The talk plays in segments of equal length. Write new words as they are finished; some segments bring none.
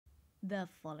The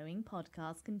following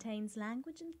podcast contains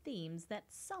language and themes that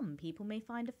some people may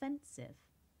find offensive.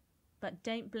 But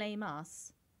don't blame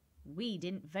us. We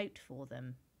didn't vote for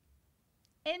them.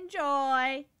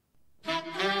 Enjoy!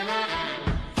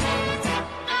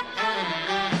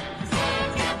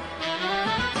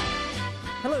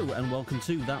 Hello and welcome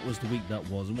to That Was the Week That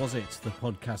Was it? The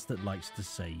podcast that likes to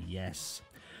say yes.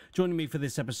 Joining me for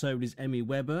this episode is Emi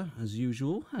Webber, as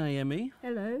usual. Hi, Emi.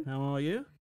 Hello. How are you?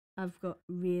 I've got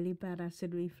really bad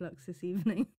acid reflux this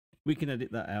evening. We can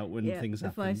edit that out when things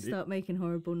happen. If I start making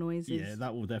horrible noises. Yeah,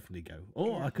 that will definitely go.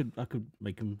 Or yeah. I could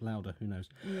make them louder. Who knows?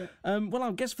 Yeah. Well,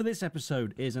 our guest for this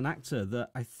episode is an actor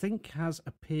that I think has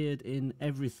appeared in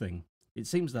everything. It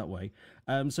seems that way.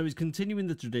 So he's continuing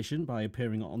the tradition by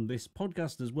appearing on this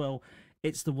podcast as well.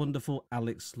 It's the wonderful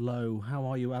Alex Lowe. How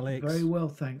are you, Alex? Very well,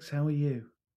 thanks. How are you?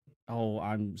 Oh,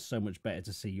 I'm so much better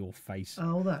to see your face.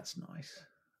 Oh, that's nice.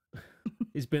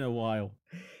 It's been a while.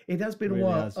 It has been It a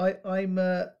while. really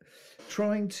I'm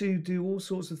trying to do all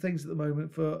sorts of things at the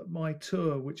moment for my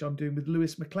tour, which I'm doing with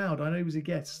Lewis McLeod. I know he was a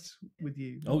guest with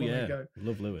you. Oh, yeah.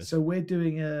 Love Lewis. So we're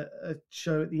doing a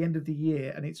show at the end of the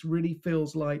year, and it really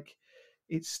feels like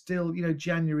it's still,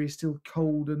 January is still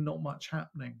cold and not much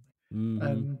happening. Mm-hmm.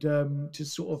 And to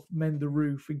sort of mend the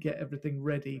roof and get everything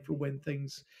ready for when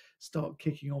things start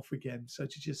kicking off again. So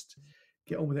to just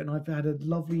get on with it. And I've had a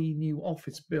lovely new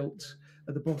office built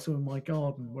at the bottom of my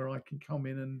garden where I can come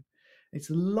in, and it's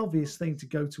the loveliest thing to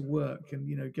go to work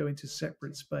and, go into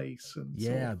separate space and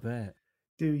yeah, I bet.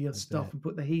 do your stuff and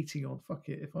put the heating on. Fuck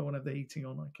it. If I want to have the heating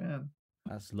on, I can.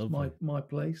 That's lovely. It's my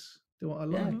place. Do what I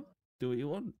like. Do what you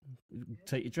want.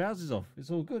 Take your trousers off.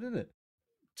 It's all good, isn't it?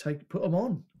 Put them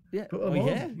on. Yeah. Put them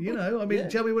on. Yeah.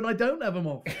 Tell me when I don't have them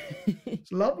off.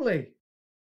 It's lovely.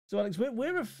 So, Alex,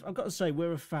 I've got to say,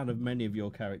 we're a fan of many of your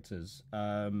characters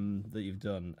that you've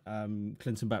done.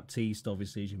 Clinton Baptiste,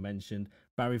 obviously, as you mentioned.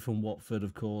 Barry from Watford,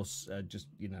 of course.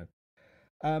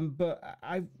 But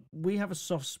we have a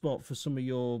soft spot for some of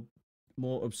your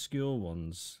more obscure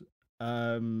ones.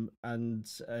 Like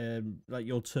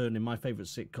your turn in my favourite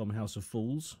sitcom, House of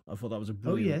Fools. I thought that was a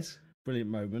brilliant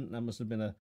moment. That must have been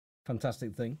a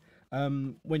fantastic thing.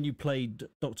 When you played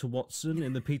Dr. Watson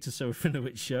in the Peter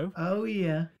Serafinowicz show. Oh,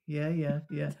 yeah.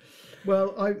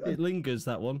 Well, it lingers,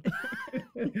 that one.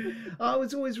 I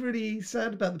was always really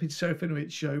sad about the Peter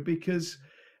Serafinowicz show because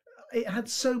it had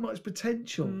so much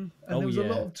potential. And there was a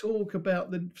lot of talk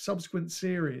about the subsequent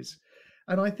series.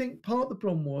 And I think part of the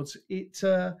problem was it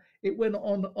went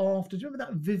on after. Do you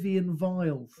remember that Vivian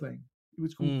Vile thing? It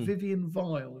was called Vivian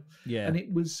Vile. Yeah. And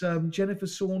it was Jennifer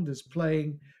Saunders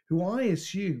playing, who I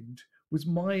assumed was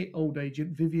my old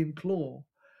agent, Vivian Claw.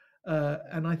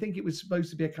 And I think it was supposed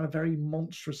to be a kind of very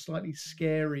monstrous, slightly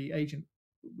scary agent,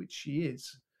 which she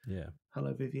is. Yeah.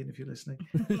 Hello, Vivian, if you're listening.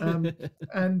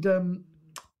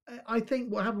 I think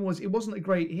what happened was it wasn't a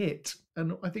great hit.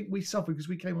 And I think we suffered because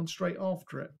we came on straight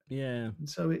after it. Yeah. And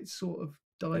so it sort of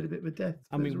died a bit of a death.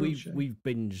 I mean, we've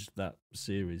binged that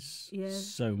series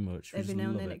so much. Every now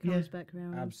and then it comes back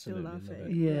around. Absolutely Still love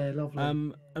it. Yeah, lovely.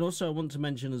 And also I want to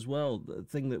mention as well, the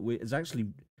thing that has actually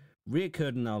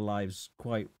reoccurred in our lives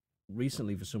quite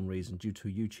recently for some reason due to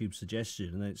a YouTube suggestion,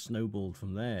 and then it snowballed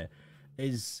from there,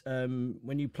 is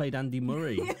when you played Andy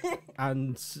Murray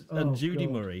and Judy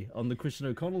Murray on the Christian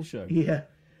O'Connell show. Yeah.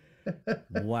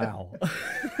 Wow.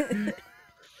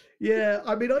 Yeah,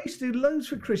 I mean, I used to do loads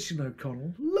for Christian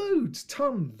O'Connell,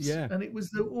 tons. Yeah. And it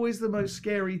was always the most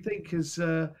scary thing because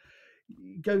you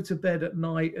go to bed at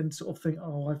night and sort of think,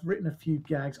 oh, I've written a few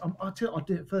gags. I'll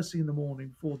do it first thing in the morning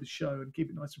before the show and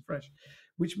keep it nice and fresh,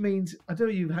 which means, I don't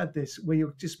know if you've had this, where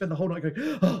you just spend the whole night going,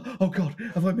 oh God,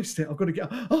 have I missed it? I've got to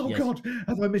get, God,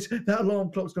 have I missed it? That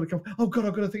alarm clock's got to come. Oh God,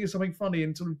 I've got to think of something funny,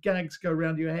 and sort of gags go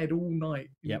around your head all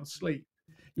night in your sleep.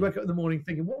 You wake up in the morning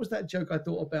thinking, what was that joke I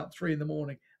thought about 3 a.m?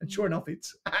 And sure enough,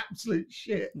 it's absolute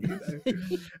shit.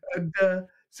 And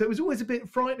so it was always a bit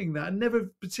frightening, that, and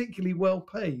never particularly well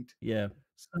paid. Yeah.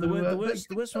 So,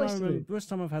 the worst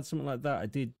time I've had something like that, I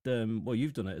did, well,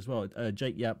 you've done it as well,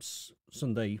 Jake Yapp's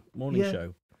Sunday morning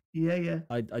show. Yeah.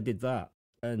 I did that,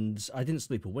 and I didn't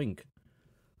sleep a wink.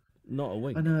 Not a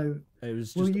wink. I know. It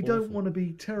was just well, you awful. don't want to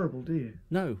be terrible, do you?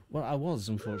 No. Well, I was,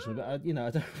 unfortunately, but I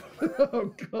don't.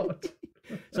 Oh God.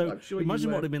 So sure imagine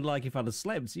what it'd have been like if I'd have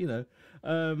slept,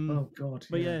 oh God.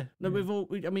 But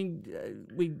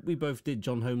we both did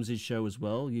John Holmes's show as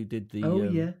well. You did the.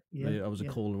 I was a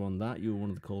caller on that. You were one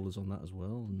of the callers on that as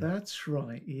well. And... That's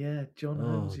right. Yeah, John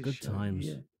Holmes's good show. times.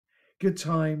 Yeah. Good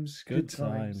times. Good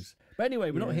times. But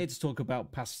anyway, we're not here to talk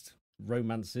about past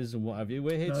romances and what have you.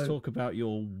 We're here to talk about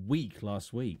your week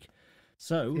last week.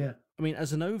 So, I mean,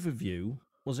 as an overview,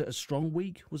 was it a strong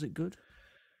week? Was it good?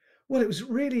 Well, it was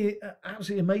really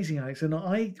absolutely amazing, Alex. And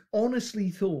I honestly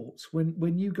thought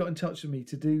when you got in touch with me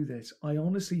to do this, I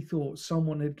honestly thought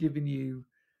someone had given you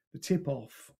the tip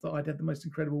off that I'd had the most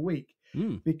incredible week.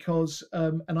 Because,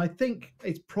 and I think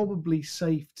it's probably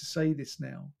safe to say this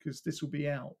now because this will be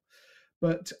out.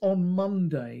 But on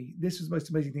Monday, this was the most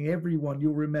amazing thing. Everyone,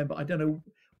 you'll remember, I don't know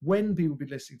when people will be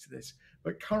listening to this,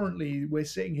 but currently we're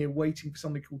sitting here waiting for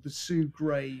something called the Sue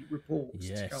Gray report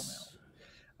to come out.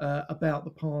 About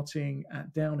the partying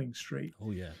at Downing Street.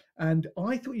 Oh, yeah. And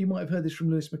I thought you might have heard this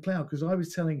from Lewis McLeod because I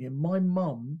was telling him my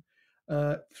mum,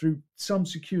 through some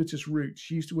circuitous route,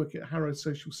 she used to work at Harrow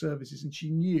Social Services and she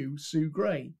knew Sue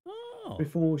Gray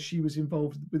before she was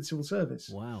involved with civil service.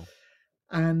 Wow.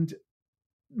 And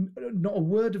not a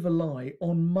word of a lie,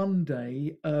 on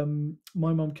Monday,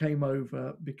 my mum came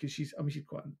over because she's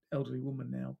quite an elderly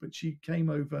woman now, but she came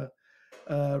over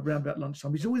around about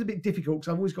lunchtime. It's always a bit difficult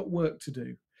because I've always got work to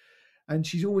do. And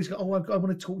she's always got, I want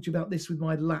to talk to you about this with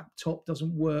my laptop,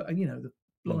 doesn't work. And, the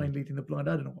blind leading the blind,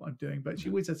 I don't know what I'm doing, but she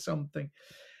always has something.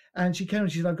 And she came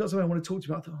and she said, I've got something I want to talk to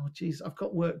you about. I thought, oh, geez, I've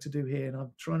got work to do here. And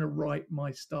I'm trying to write my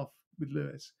stuff with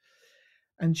Lewis.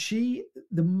 And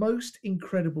the most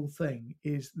incredible thing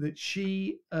is that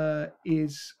she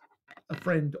is a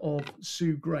friend of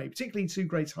Sue Gray, particularly Sue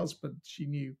Gray's husband, she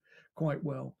knew quite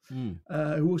well,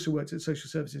 who also worked at social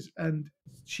services. And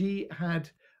she had,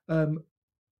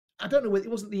 I don't know whether it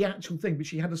wasn't the actual thing, but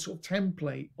she had a sort of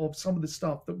template of some of the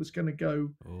stuff that was going to go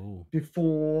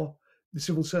before the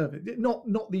civil service.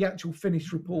 Not the actual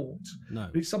finished report, no,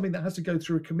 but it's something that has to go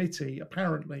through a committee,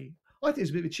 apparently. I think it's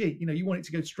a bit of a cheat. You want it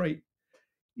to go straight,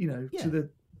 to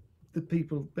the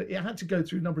people, but it had to go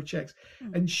through a number of checks.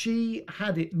 And she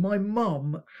had it, my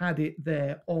mum had it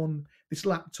there on this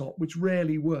laptop, which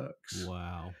rarely works.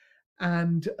 Wow.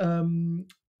 And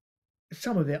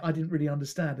some of it I didn't really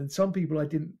understand, and some people I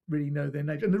didn't really know their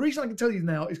names. And the reason I can tell you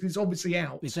now is because it's obviously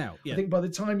out. It's out, yeah. I think by the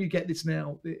time you get this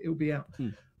now, it'll be out.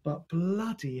 But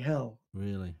bloody hell.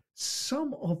 Really? It's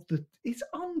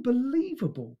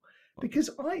unbelievable. Because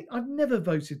I've never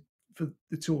voted for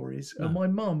the Tories. No. My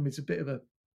mum is a bit of a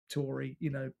Tory,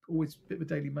 always a bit of a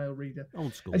Daily Mail reader.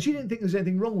 Old school. And she didn't think there was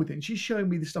anything wrong with it. And she's showing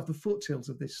me the stuff, the foothills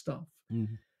of this stuff.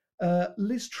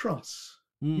 Liz Truss.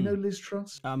 You know Liz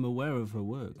Truss? I'm aware of her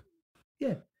work.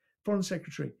 Yeah, Foreign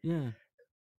Secretary. Yeah.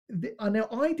 Now,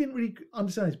 I didn't really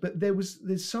understand this, but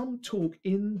there's some talk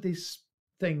in this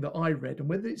thing that I read, and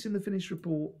whether it's in the finished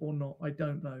report or not, I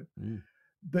don't know.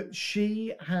 But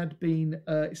she had been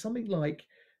something like,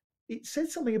 it said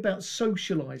something about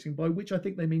socialising, by which I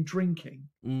think they mean drinking,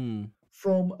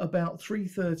 from about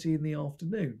 3:30 in the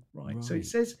afternoon, right? So it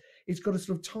says it's got a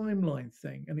sort of timeline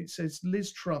thing, and it says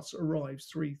Liz Truss arrives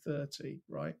 3:30,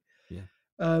 right? Yeah.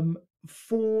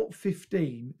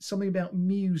 4:15, something about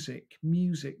music,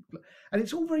 and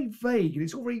it's all very vague and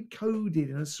it's all very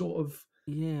coded in a sort of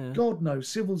God knows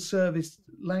civil service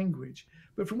language.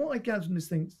 But from what I gathered from this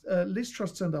thing, Liz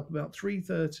Truss turned up about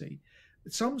 3:30.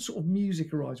 Some sort of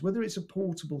music arrives, whether it's a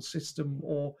portable system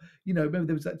or maybe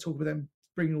there was that talk about them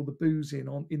bringing all the booze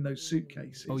in those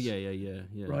suitcases. Oh yeah.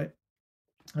 Right,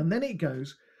 and then it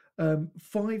goes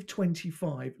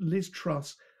 5:25. Liz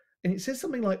Truss. And it says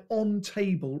something like on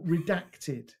table,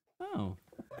 redacted. Oh.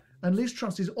 And Liz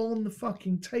Truss is on the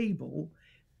fucking table.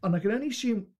 And I can only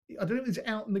assume, I don't know if it's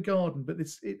out in the garden, but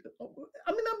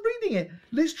I'm reading it.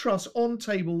 Liz Truss on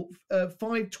table,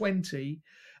 5:20.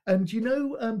 And do you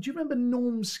remember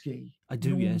Normski? I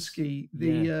do, Normski,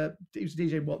 yes. He was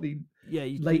DJ,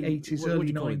 late 80s,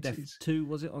 early 90s. Def 2,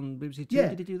 was it on BBC 2? Yeah,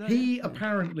 did he do that? He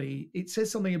apparently, it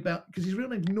says something about, because his real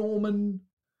name's Norman.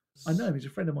 I know, he's a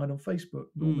friend of mine on Facebook,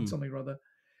 Norman something or other.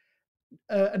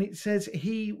 And it says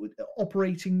he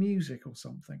operating music or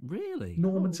something. Really?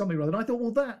 Norman something or other. And I thought,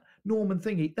 well, that Norman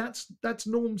thingy, that's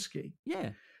Normski.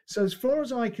 Yeah. So as far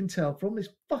as I can tell from this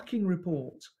fucking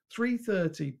report,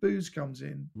 3:30, booze comes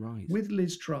in with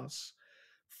Liz Truss.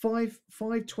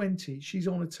 5:20, she's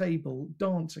on a table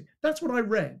dancing. That's what I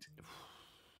read.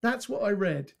 That's what I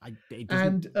read.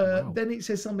 And then it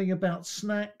says something about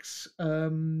snacks,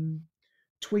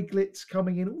 Twiglets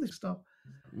coming in, all this stuff.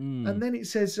 And then it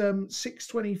says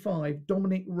 6:25,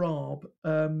 Dominic Raab.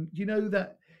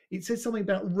 That it says something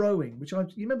about rowing, which you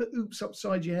remember Oops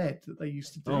Upside Your Head that they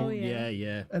used to do. Oh,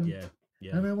 yeah.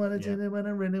 And I want to do it when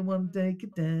I really want to take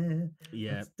it down.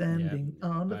 Yeah. Standing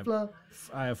on the floor.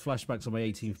 I have flashbacks on my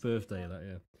 18th birthday of that,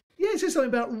 yeah. Yeah, it says something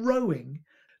about rowing.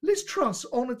 Liz Truss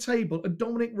on a table and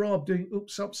Dominic Raab doing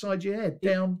Oops Upside Your Head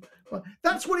down.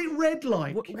 That's what it read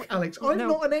like, Alex. I'm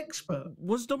not an expert.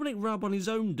 Was Dominic Raab on his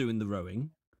own doing the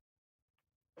rowing?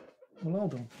 Well,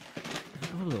 hold on.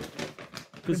 Have a look.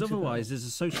 Because otherwise there's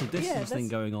a social distance thing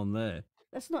going on there.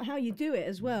 That's not how you do it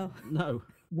as well. No.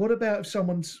 What about if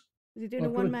someone's? Is he doing a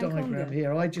I've got a one-man diagram conga?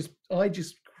 here. I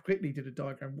just quickly did a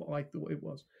diagram what I thought it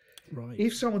was. Right.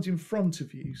 If someone's in front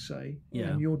of you, say, Yeah.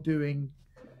 and you're doing,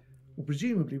 well,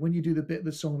 presumably when you do the bit of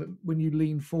the song that when you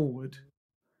lean forward,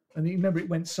 and you remember it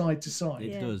went side to side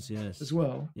It does, yes. as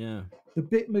well. Yeah. The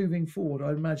bit moving forward,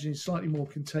 I imagine, is slightly more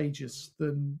contagious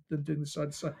than doing the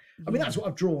side to side. I mean, that's what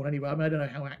I've drawn anyway. I mean, I don't know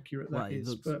how accurate that Right, it is,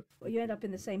 looks- but Well, you end up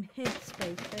in the same head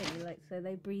space, don't you? Like, so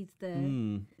they breathe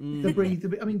the. the breathe.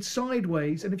 I mean,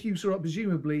 sideways, and if you sort of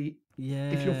presumably,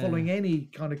 Yeah. if you're following any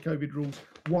kind of COVID rules,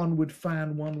 one would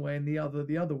fan one way and the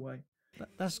other way.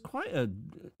 That's quite a,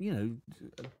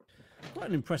 quite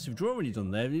an impressive drawing you've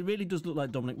done there. It really does look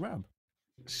like Dominic Raab.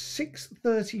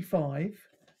 6:35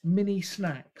 mini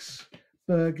snacks,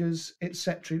 burgers,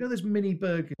 etc. You know, there's mini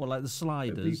burgers. Well, like the that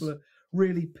sliders. people are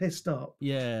really pissed up,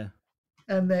 Yeah.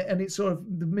 and it's sort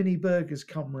of the mini burgers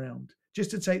come round just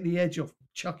to take the edge off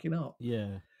chucking up.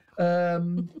 Yeah.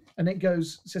 And it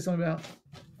says something about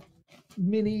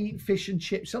mini fish and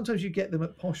chips. Sometimes you get them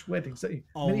at posh weddings, don't you?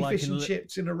 Oh, mini like fish in and a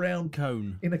chips in a round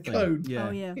Cone. in a thing. cone. Yeah.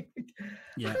 Oh yeah.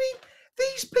 Yeah. I mean,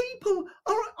 these people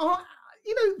are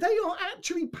they are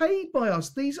actually paid by us.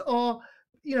 These are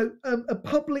a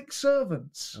public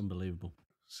servants. Unbelievable.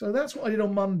 So that's what I did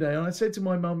on Monday, and I said to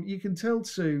my mum, "You can tell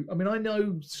Sue. I mean, I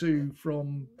know Sue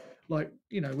from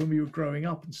when we were growing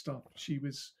up and stuff. She'd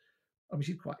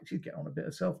get on a bit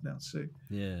herself now, Sue.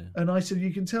 Yeah. And I said,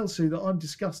 you can tell Sue that I'm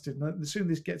disgusted. And the sooner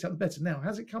this gets out, the better. Now,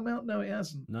 has it come out? No, it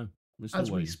hasn't. No. We're still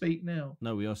As we waiting. speak now,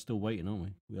 No, we are still waiting, aren't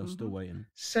we? We are still waiting.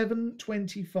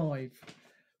 7:25.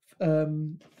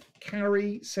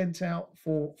 Carrie sent out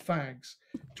for fags,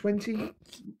 20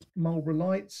 Marlboro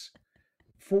Lights,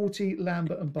 40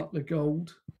 Lambert and Butler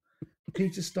Gold,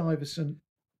 Peter Stuyvesant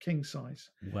king size.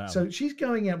 Wow. So she's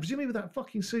going out, presumably with that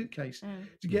fucking suitcase, Mm.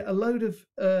 to get a load of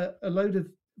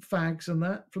fags and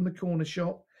that from the corner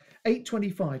shop.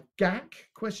 8:25 GAC ?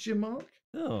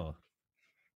 Oh,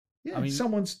 Yeah, I mean-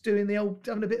 someone's doing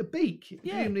having a bit of beak, Yeah.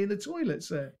 presumably in the toilets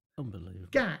there. unbelievable.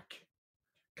 GAC,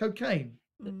 cocaine.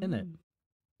 Isn't it?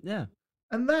 Yeah.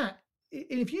 And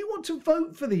if you want to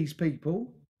vote for these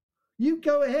people, you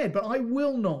go ahead, but I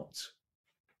will not.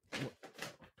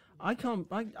 I can't.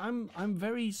 I'm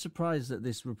very surprised that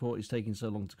this report is taking so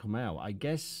long to come out. I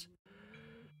guess.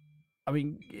 I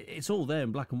mean, it's all there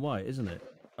in black and white, isn't it?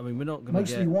 I mean, we're not going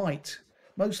to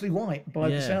Mostly white by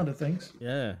the Yeah. sound of things.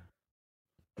 Yeah.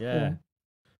 Yeah.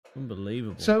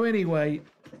 Unbelievable. So anyway,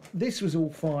 this was all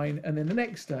fine, and then the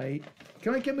next day,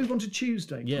 can I move on to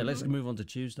Tuesday? yeah, please? let's move on to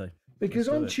Tuesday. Because Let's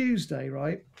do on it. Tuesday,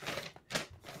 right,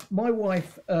 my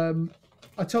wife,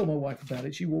 I told my wife about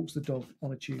it. She walks the dog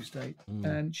on a Tuesday,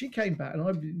 and she came back, and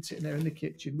I've been sitting there in the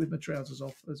kitchen with my trousers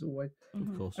off, as always,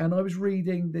 Of course. and I was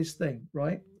reading this thing,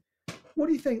 right? What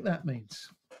do you think that means?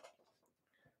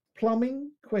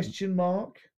 Plumbing, ?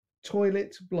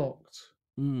 Toilet blocked.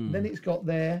 Mm. Then it's got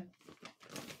there,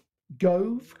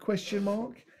 Gove, ?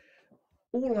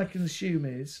 All I can assume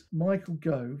is Michael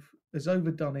Gove has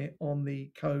overdone it on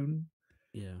the cone.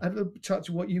 Yeah. Have a touch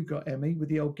of what you've got, Emmy, with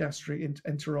the old gastric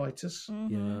enteritis.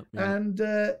 Yeah. Yeah.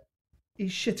 And he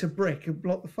shit a brick and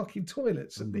blocked the fucking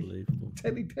toilets at the Unbelievable.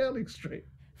 Downing Street.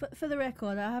 For the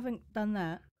record, I haven't done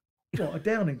that. What, a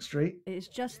Downing Street? It's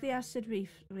just the acid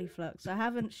reflux. I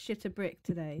haven't shit a brick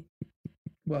today.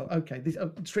 Well, okay. This,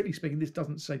 strictly speaking, this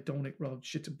doesn't say Dominic Raab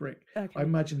shit a brick. Okay. I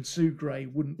imagine Sue Gray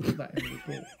wouldn't put that in the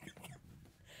report.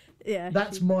 Yeah.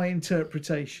 That's my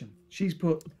interpretation. She's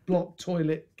put block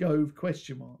toilet Gove ?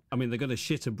 I mean, they're going to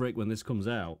shit a brick when this comes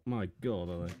out. My God,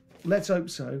 are they? Let's hope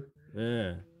so.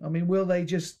 Yeah. I mean, will they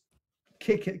just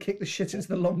kick the shit into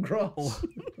the long grass?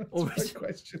 Or That's my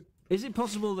question. Is it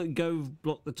possible that Gove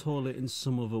blocked the toilet in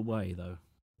some other way, though?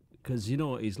 Because you know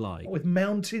what he's like. With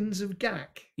mountains of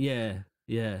gack. Yeah.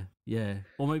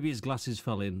 Or maybe his glasses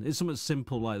fell in. It's something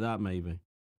simple like that, maybe.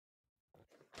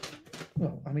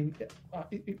 Well, I mean,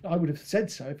 I would have said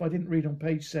so if I didn't read on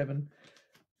page 7.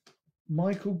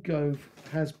 Michael Gove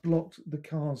has blocked the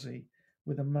Kazi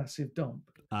with a massive dump.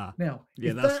 Ah. Now,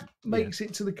 Yeah, if that's- that makes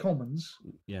it to the Commons,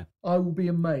 Yeah. I will be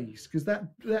amazed, because that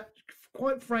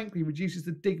quite frankly reduces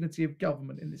the dignity of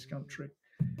government in this country.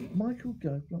 Michael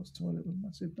Gove blocks toilet with a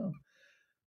massive dump.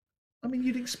 I mean,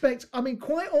 you'd expect. I mean,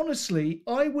 quite honestly,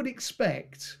 I would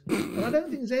expect, and I don't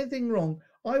think there's anything wrong.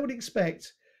 I would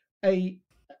expect a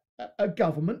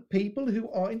government, people who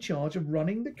are in charge of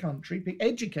running the country,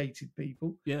 educated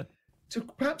people, Yeah. to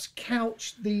perhaps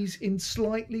couch these in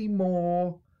slightly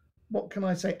more, what can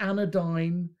I say,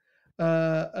 anodyne,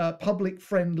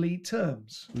 public-friendly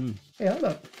terms. Yeah,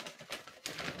 look.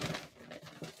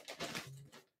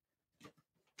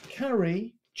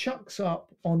 Carrie chucks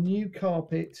up on new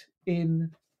carpet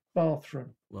in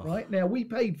bathroom. Well, Right now, we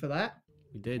paid for that.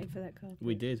 We Pay did. for that card.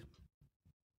 We did.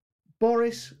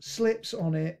 Boris slips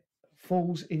on it,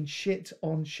 falls in shit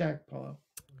on shag pile.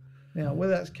 Now,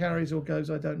 whether that's carries or goes,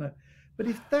 I don't know. But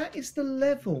if that is the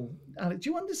level, Alex, do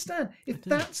you understand? If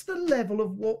that's the level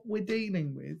of what we're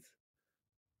dealing with,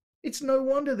 it's no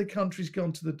wonder the country's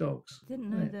gone to the dogs. Didn't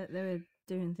know that they were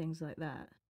doing things like that.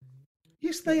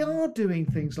 Yes, they are doing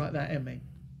things like that, Emmy.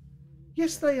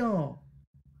 Yes, they are.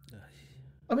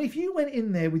 I mean, if you went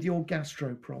in there with your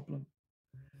gastro problem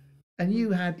and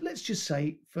you had, let's just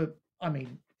say,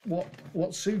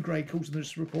 what Sue Gray calls in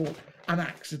this report, an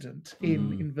accident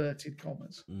in inverted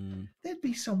commas, there'd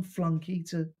be some flunky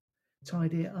to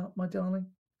tidy it up, my darling.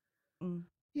 Mm.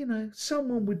 You know,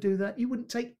 someone would do that. You wouldn't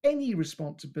take any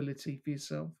responsibility for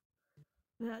yourself.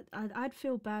 But I'd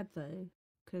feel bad though,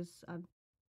 because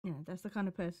that's the kind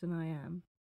of person I am.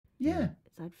 Yeah,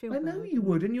 So I'd feel I bad. know you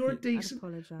would, and you're a I'd decent,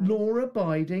 apologise.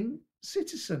 law-abiding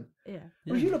citizen. Yeah.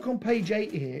 Well, if you look on page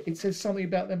 8 here, it says something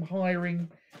about them hiring,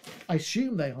 I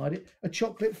assume they hired it, a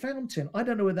chocolate fountain. I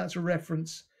don't know whether that's a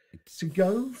reference to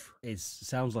Gove It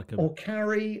sounds like a. or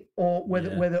Carrie, or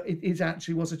whether it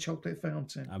actually was a chocolate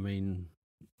fountain. I mean,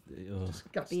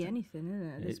 Could be anything, isn't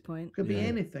it, at this point? Could be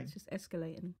anything. It's just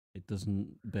escalating. it doesn't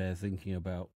bear thinking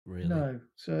about, really. No,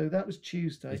 so that was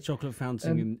Tuesday. It's chocolate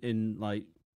fountain in like,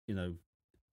 you know.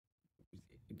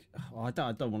 I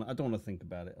don't want to think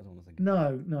about it. I don't want to think.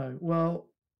 No. Well,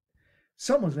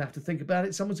 someone's gonna have to think about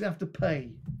it. Someone's gonna have to pay,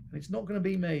 and it's not gonna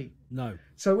be me. No.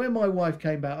 So when my wife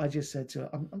came back, I just said to her,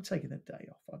 "I'm taking the day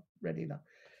off. I'm ready enough."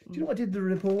 Do you know what I did in the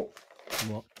report?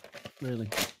 What? Really?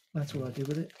 That's what I did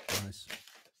with it. Nice.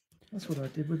 That's what I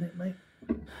did with it, mate.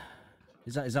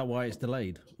 Is that why it's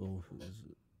delayed? Or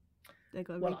They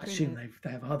got Well, I assume they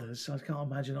have others, so I can't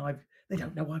imagine they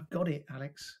don't know I've got it,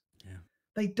 Alex. Yeah.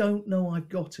 They don't know I've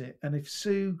got it. And if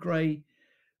Sue Gray,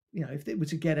 if it were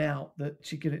to get out that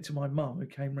she'd give it to my mum who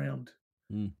came round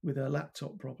with her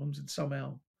laptop problems, and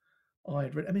somehow I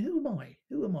had read. I mean, who am I?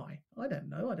 Who am I? I don't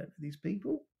know. I don't know these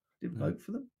people. Didn't vote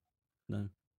for them. No.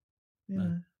 You No.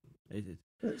 know.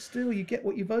 But still, you get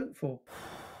what you vote for.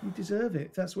 You deserve it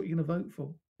if that's what you're going to vote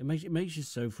for. It makes you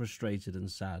so frustrated and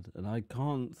sad, and I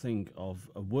can't think of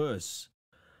a worse.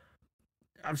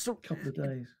 I'm still A couple of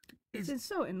days. It's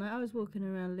insulting. Like, I was walking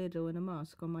around Lidl in a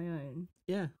mask on my own.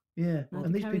 Yeah. Yeah, I had and to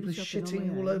these carry people are the shopping on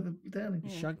shitting my all own. over down.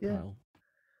 Shag Yeah. pile.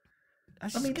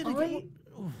 I mean,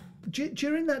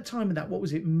 during that time of that, what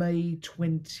was it, May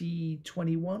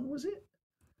 2021, was it?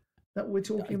 That we're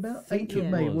talking about? think 8th of it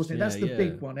May, was, wasn't it? That's yeah, the yeah.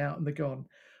 big one out in the garden.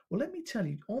 Well, let me tell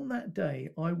you, on that day,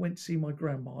 I went to see my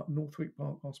grandma at Northwick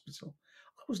Park Hospital.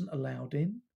 I wasn't allowed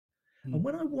in. And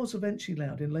when I was eventually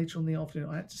allowed in later on in the afternoon,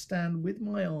 I had to stand with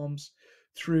my arms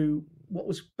through what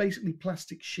was basically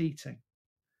plastic sheeting.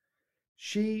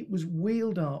 She was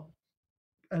wheeled up,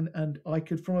 and I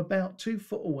could, from about 2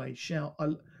 foot away, shout,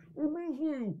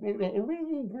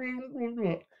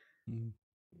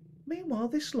 Meanwhile,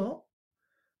 this lot,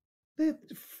 they're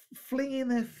flinging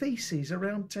their feces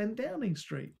around 10 Downing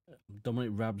Street.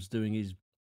 Dominic Raab's doing his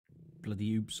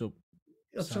bloody oops up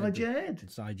Upside your head.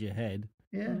 inside your head.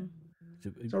 Yeah.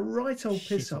 It's a right old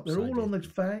piss Shit up. They're all upside on the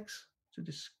your- fags.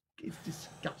 It's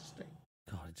disgusting.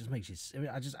 God, it just makes you.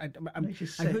 Makes you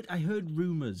sick. I heard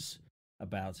rumors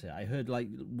about it. I heard like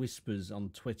whispers on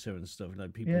Twitter and stuff.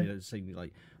 Like people saying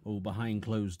like, "Oh, behind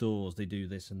closed doors they do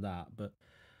this and that." But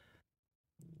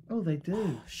Oh, they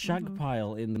do. shag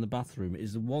pile in the bathroom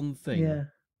is the one thing Yeah.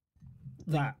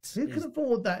 that Who can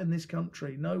afford that in this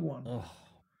country? No one. Oh,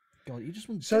 God, you just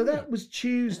want. So that was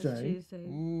Tuesday. That's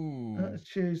Tuesday. That was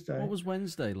Tuesday. What was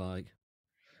Wednesday like?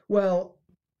 Well,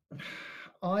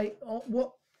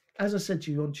 as I said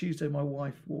to you, on Tuesday my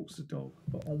wife walks the dog,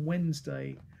 but on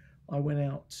Wednesday I went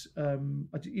out.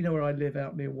 You know where I live,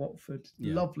 out near Watford.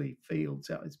 Yeah. Lovely fields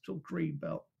out. It's sort of green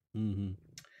belt. Mm-hmm.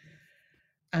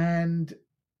 And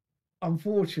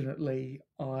unfortunately,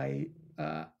 I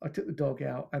took the dog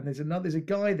out, and there's a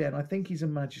guy there, and I think he's a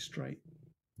magistrate.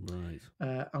 Right.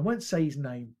 I won't say his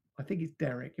name. I think it's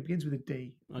Derek. It begins with a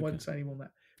D. I Okay. won't say any more than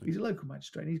that. He's a local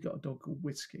magistrate, and he's got a dog called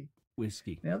Whiskey.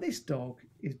 Whiskey. Now, this dog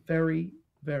is very,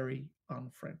 very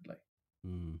unfriendly.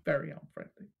 Mm. Very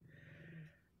unfriendly.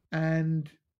 And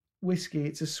Whiskey,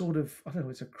 it's a sort of, I don't know,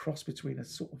 it's a cross between a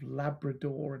sort of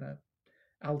Labrador and a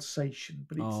Alsatian,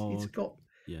 but it's got,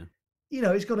 Yeah.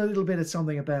 It's got a little bit of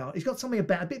something about, it's got something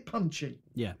about, a bit punchy,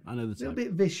 Yeah, I know the a little type.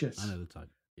 bit vicious. I know the type.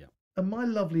 Yeah. And my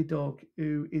lovely dog,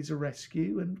 who is a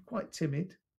rescue and quite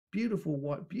timid, beautiful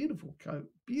white, beautiful coat,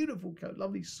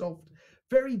 lovely, soft,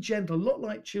 very gentle, a lot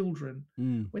like children.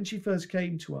 Mm. When she first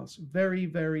came to us, very,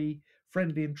 very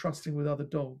friendly and trusting with other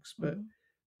dogs. But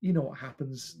you know what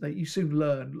happens. That you soon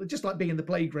learn, just like being in the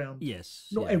playground. Yes.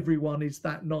 Not everyone is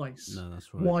that nice. No,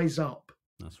 that's right. Wise up.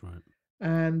 That's right.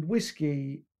 And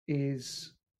whiskey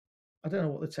is, I don't know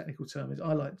what the technical term is.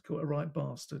 I like to call it a right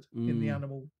bastard in the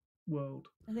animal world.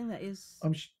 I think that is.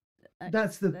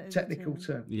 That's the that is technical the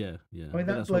term. Yeah, yeah. I mean,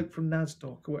 that that's bloke from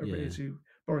NASDOC or whatever it Yeah. is, who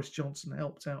Boris Johnson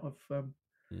helped out of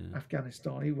Yeah.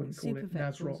 Afghanistan, he wouldn't call it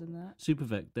NASROC.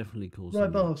 Supervec definitely calls Right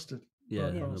them that. bastard. Yeah,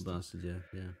 Right right bastard. bastard.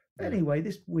 Yeah. Anyway,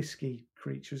 this whiskey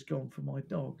creature's gone for my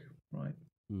dog, right?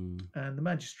 Mm. And the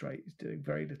magistrate is doing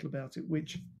very little about it,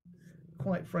 which,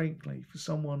 quite frankly, for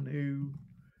someone who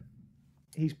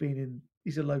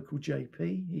he's a local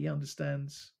JP, he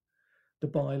understands the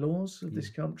bylaws of this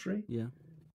country. Yeah.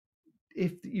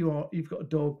 If you've got a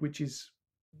dog which is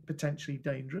potentially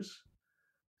dangerous,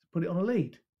 put it on a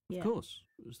lead. Of course,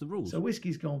 it's the rules. So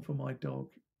whiskey's gone for my dog,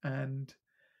 and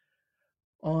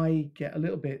I get a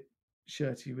little bit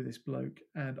shirty with this bloke,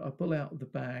 and I pull out of the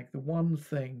bag the one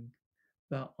thing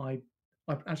that I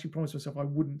actually promised myself I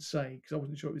wouldn't say because I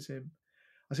wasn't sure it was him.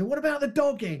 I said, "What about the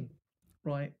dogging?"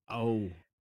 Right? Oh,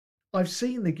 I've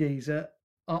seen the geezer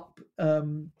up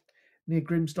near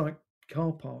Grimsdyke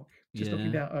car park, just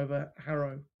looking out over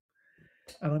Harrow,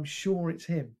 and I'm sure it's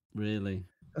him. really?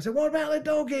 I said, "What about the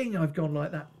dogging?" I've gone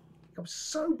like that. I'm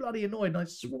so bloody annoyed, and I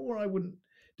swore I wouldn't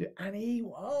do it. And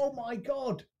oh my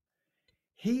God,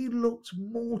 he looked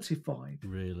mortified.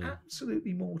 Really?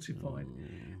 Absolutely mortified.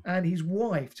 Oh. And his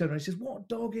wife turned around and says, "What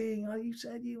dogging? Oh, you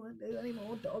said you wouldn't do any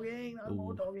more dogging. No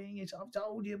more dogging. I've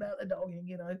told you about the dogging,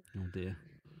 you know." Oh dear.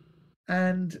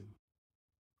 And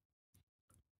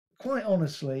quite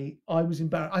honestly, I was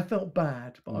embarrassed. I felt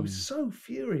bad, but I was so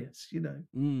furious, you know.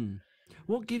 Mm.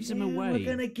 What gives him away? You were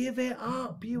going to give it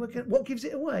up. What gives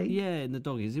it away? Yeah, in the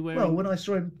dog. Is he wearing? Well, when I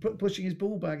saw him pushing his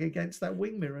ball bag against that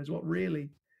wing mirror is what really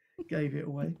gave it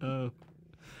away. Oh,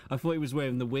 I thought he was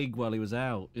wearing the wig while he was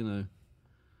out. You know.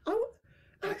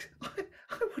 I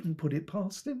wouldn't put it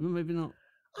past him. Well, maybe not.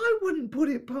 I wouldn't put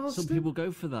it past him. Some people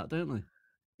go for that, don't they?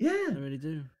 Yeah. They really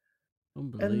do.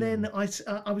 Unbelievable. And then I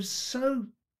felt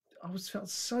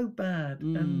so bad,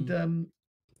 and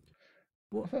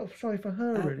I felt sorry for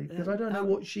her really because I don't know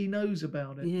what she knows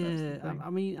about it. Yeah, I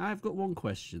mean, I've got one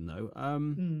question though.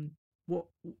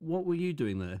 What were you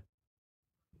doing there?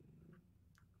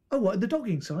 Oh, what, the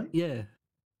dogging site? Yeah.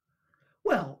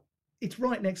 Well, it's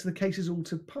right next to the Cases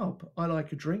Altered pub. I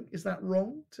like a drink. Is that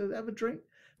wrong to have a drink?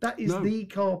 That is the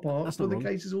car park for the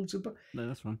Cases Altered pub. No,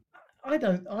 that's fine. I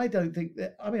don't think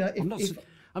that. I mean,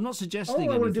 I'm not suggesting.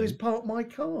 All I want to do anything. is park my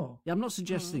car. Yeah, I'm not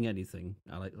suggesting anything,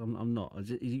 Alex. I'm not.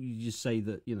 You just say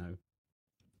that, you know,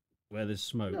 where there's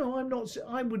smoke. No, I'm not.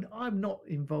 I'm not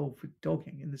involved with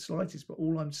dogging in the slightest. But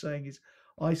all I'm saying is,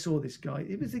 I saw this guy.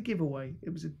 It was a giveaway.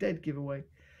 It was a dead giveaway.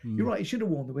 You're right. He should have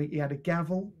worn the wig. He had a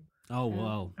gavel. Oh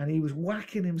wow! And he was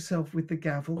whacking himself with the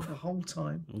gavel the whole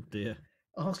time. Oh dear!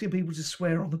 Asking people to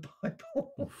swear on the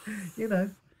Bible. You know,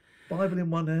 Bible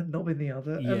in one hand, knob in the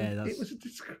other. Yeah, it was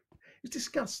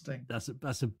disgusting. That's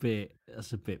a bit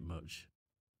much.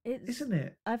 Isn't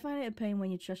it? I find it a pain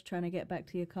when you're just trying to get back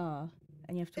to your car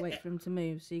and you have to wait for them to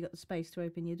move, so you got the space to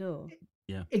open your door.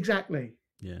 Yeah. Exactly.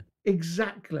 Yeah.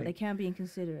 Exactly. They can be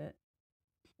inconsiderate.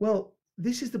 Well,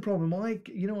 this is the problem. I've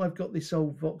got this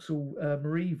old Vauxhall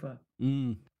Mariva.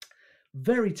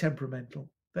 Very temperamental.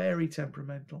 Very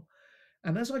temperamental.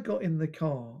 And as I got in the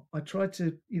car, I tried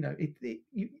to, you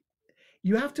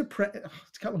have to press. To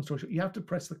cut long story short, you have to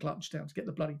press the clutch down to get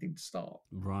the bloody thing to start.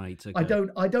 Right. Okay.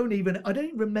 I don't even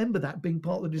remember that being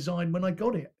part of the design when I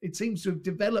got it. It seems to have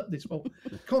developed this way.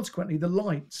 Consequently, the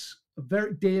lights are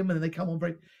very dim and then they come on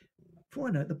very. Before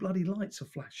I know it, the bloody lights are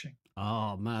flashing.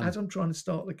 Oh man! As I'm trying to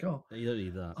start the car, you don't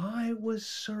need that. I was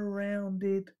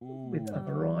surrounded with a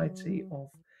variety of,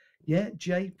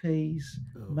 JPs,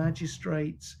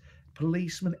 magistrates,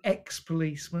 policemen,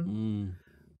 ex-policemen,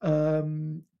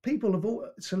 people of all,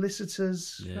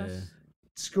 solicitors,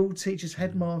 school teachers,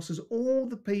 headmasters, all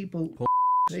the people. All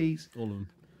of them.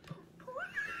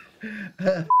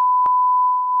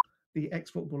 The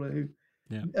ex-footballer who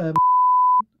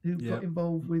got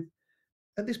involved with.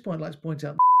 At this point, I'd like to point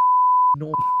out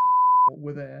nor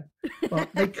were there, but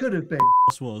they could have been.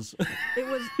 Was. It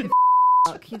was.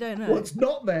 You don't know. What's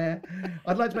not there?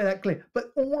 I'd like to make that clear.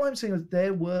 But all I'm saying is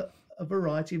there were a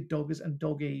variety of doggers and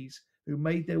doggies who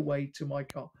made their way to my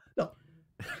car. Look,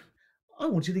 I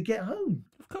wanted to get home.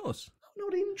 Of course. I'm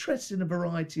not interested in a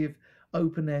variety of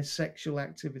open air sexual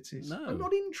activities. No. I'm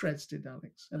not interested,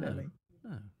 Alex and Emmy.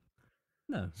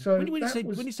 No. So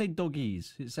when you say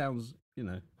doggies, it sounds,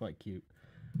 quite cute.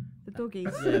 The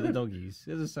doggies. Yeah, the doggies.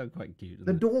 It does sound quite cute.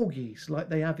 The doggies, like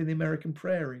they have in the American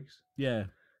prairies. Yeah,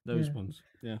 those ones.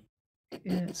 Yeah.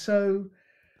 Yeah. So,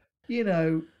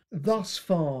 thus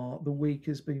far the week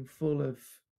has been full of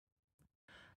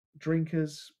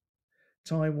drinkers,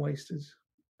 time wasters,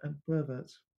 and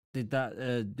perverts.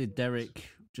 Did Derek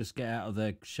just get out of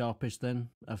there sharpish then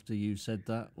after you said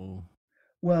that, or?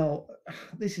 Well,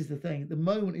 this is the thing. The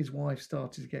moment his wife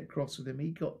started to get cross with him, he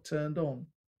got turned on.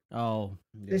 Oh,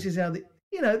 This is how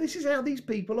this is how these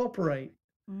people operate.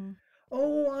 Mm.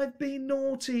 Oh, I've been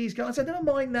naughty. He's going. I said, never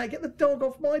mind that. Get the dog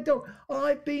off my dog.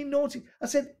 I've been naughty. I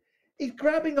said, he's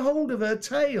grabbing hold of her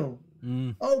tail.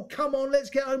 Oh, come on, let's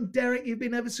get home, Derek. You've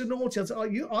been ever so naughty. I said,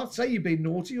 I'd say you've been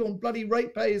naughty. You're on bloody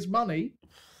ratepayers' money.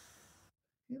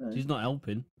 She's not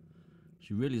helping.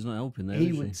 She really is not helping there.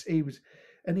 He was,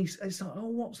 and he's like, oh,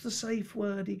 what's the safe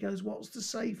word? He goes, what's the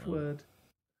safe word?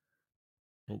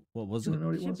 What was Do it? you know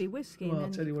what It should was? be whiskey, Well, and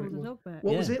I'll then tell he you could what call it the was. dog back.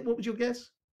 What was it? What was your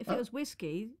guess? If it was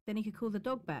whiskey, then he could call the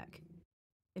dog back.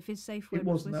 If his safe word It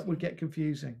wasn't. was That would whiskey. get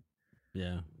confusing.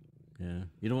 Yeah.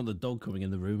 You don't want the dog coming in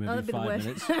the room Oh, every that'd be 5 the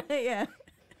minutes. worst. Yeah.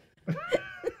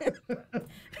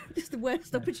 Just the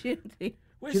worst opportunity.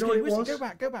 Whiskey, know what it whiskey, was?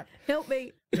 go back. Help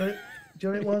me. Do you know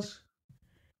what it was?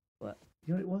 What?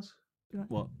 You know what it was?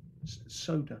 What?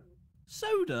 Soda.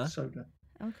 Soda? Soda.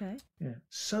 Okay. Yeah.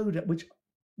 Soda, which,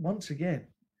 once again,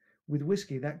 with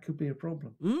whiskey, that could be a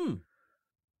problem. What do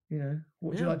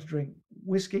you Yeah. like to drink?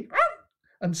 Whiskey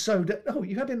and soda. Oh,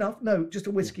 you had enough? No, just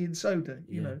a whiskey and soda,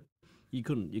 you know. You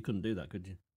couldn't do that, could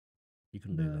you? You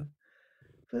couldn't do that.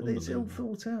 But it's all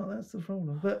Unbelievable. thought out. That's the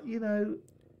problem. But,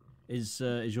 Is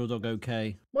your dog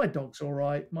okay? my dog's all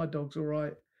right.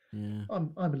 Yeah.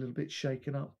 I'm a little bit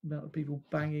shaken up about the people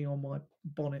banging on my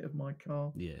bonnet of my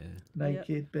car, Yeah.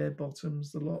 naked, bare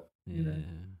bottoms, the lot. Yeah.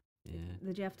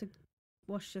 Did you have to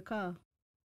wash your car?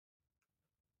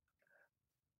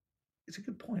 It's a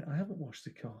good point. I haven't washed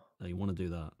the car. No, you want to do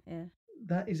that. Yeah.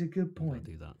 That is a good You point.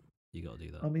 gotta do that. You got to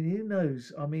do that. I mean, who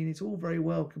knows? I mean, it's all very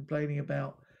well complaining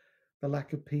about the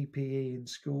lack of PPE in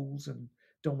schools and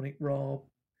Dominic Raab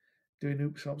doing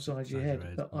oops upside your head.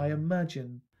 But I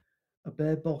imagine a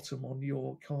bare bottom on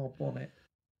your car bonnet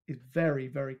is very,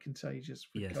 very contagious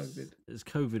for COVID. There's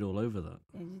COVID all over that.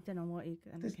 Yeah, you don't know what you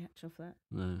can catch off that.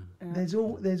 No. There's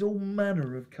all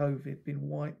manner of COVID been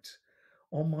wiped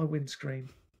on my windscreen,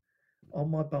 on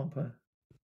my bumper,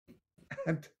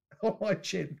 and on my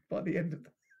chin by the end of the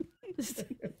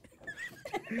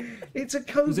It's a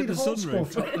COVID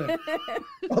hotspot up there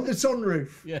on the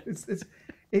sunroof. Yeah,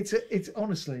 it's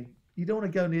honestly, you don't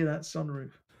want to go near that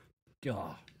sunroof.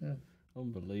 God,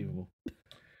 unbelievable.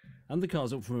 And the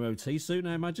car's up for MOT soon,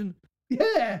 I imagine.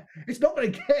 Yeah, it's not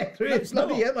going to get through its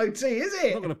bloody MOT, is it?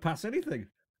 It's not going to pass anything.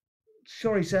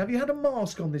 Sorry, sir, have you had a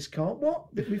mask on this car?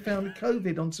 What? We found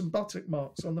COVID on some buttock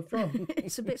marks on the front.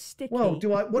 It's a bit sticky. Well,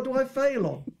 what do I fail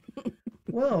on?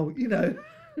 Well,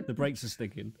 the brakes are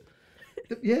sticking.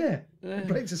 Yeah, the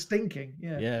brakes are stinking.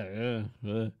 Yeah.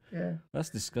 Yeah. That's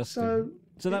disgusting.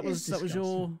 So that was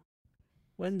your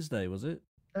Wednesday, was it?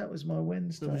 That was my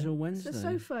Wednesday. That was your Wednesday.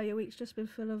 So far, your week's just been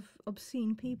full of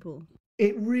obscene people.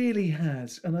 It really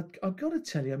has, and I've got to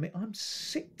tell you, I mean, I'm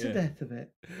sick to death of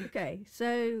it. Okay,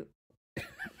 so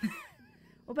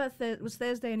what about was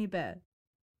Thursday any better?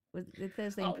 Did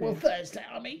Thursday improve? Well, Thursday.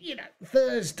 I mean,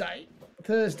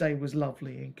 Thursday was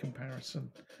lovely in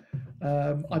comparison.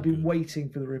 I've been waiting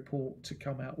for the report to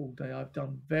come out all day. I've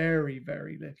done very,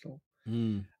 very little.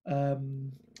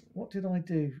 What did I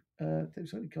do?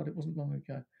 God, it wasn't long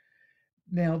ago.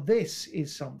 Now, this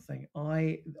is something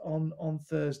on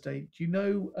Thursday. Do you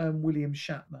know William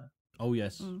Shatner? Oh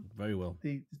yes, very well.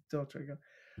 The Star Trek guy.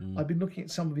 I've been looking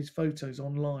at some of his photos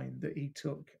online that he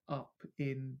took up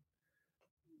in.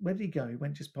 Where did he go? He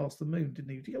went just past the moon, didn't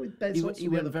he? Did he go with Bezos? He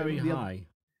went very high.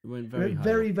 He went very high.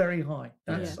 Very, very high.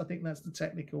 That's I think that's the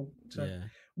technical term. Yeah.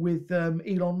 With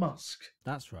Elon Musk.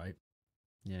 That's right.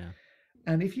 Yeah.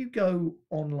 And if you go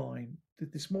online,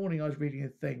 this morning I was reading a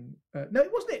thing. No,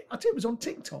 it wasn't it. I think it was on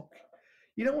TikTok.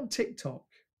 On TikTok.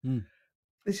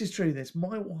 This is true.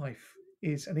 My wife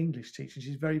is an English teacher.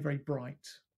 She's very, very bright.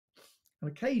 And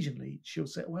occasionally she'll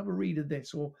say, "Oh, have a read of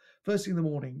this," or first thing in the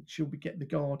morning she'll be getting the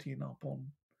Guardian up on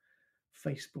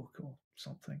Facebook or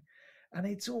something, and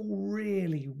it's all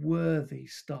really worthy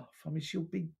stuff. I mean, she'll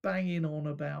be banging on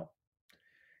about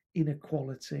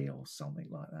inequality or something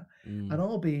like that, and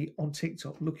I'll be on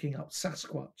TikTok looking up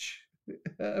Sasquatch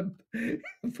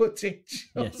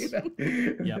footage, yes.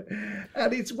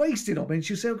 And it's wasted on me. And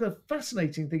she'll say, "I've got a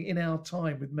fascinating thing in our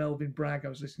time with Melvin Bragg I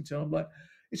was listening to." I'm like,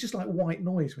 it's just like white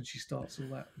noise when she starts all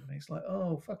that. And it's like,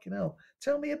 oh, fucking hell.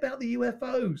 Tell me about the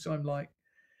UFOs. I'm like,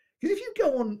 because if you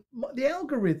go on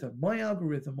my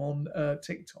algorithm on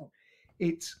TikTok,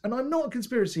 and I'm not a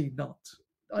conspiracy nut.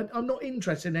 I'm not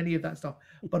interested in any of that stuff.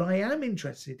 But I am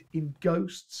interested in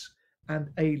ghosts and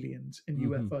aliens and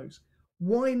UFOs.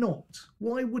 Why not?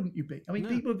 Why wouldn't you be? I mean,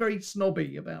 people are very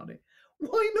snobby about it.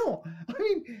 Why not? I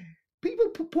mean, people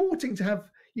purporting to have,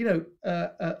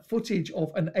 footage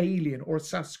of an alien or a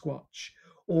Sasquatch,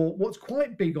 or what's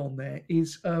quite big on there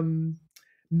is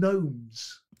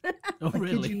gnomes. Oh,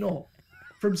 really? I kid you not.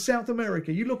 From South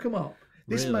America. You look them up.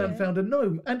 This man found a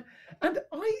gnome. And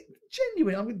I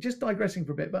genuinely, I'm just digressing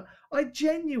for a bit, but I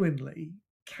genuinely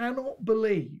cannot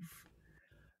believe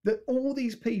that all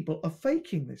these people are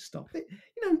faking this stuff.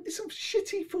 There's some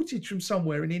shitty footage from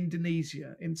somewhere in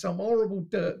Indonesia, in some horrible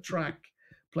dirt track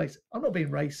place. I'm not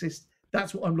being racist.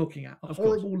 That's what I'm looking at. A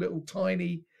horrible little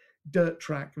tiny dirt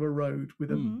track of a road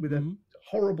with a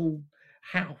horrible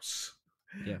house.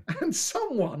 Yeah. And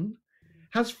someone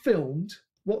has filmed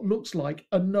what looks like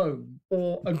a gnome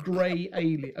or a grey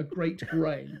alien, a great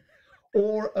grey,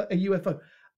 or a UFO.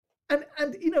 And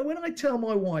when I tell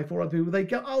my wife or other people, they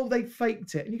go, "Oh, they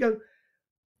faked it," and you go,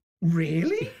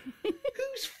 "Really?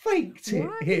 Who's faked it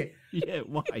here? Yeah,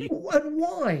 why? And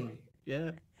why?"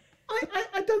 Yeah.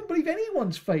 I don't believe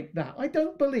anyone's faked that. I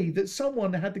don't believe that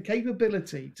someone had the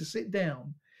capability to sit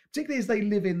down, particularly as they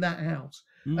live in that house.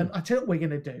 And I tell you what we're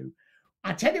going to do.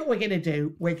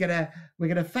 We're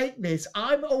gonna fake this.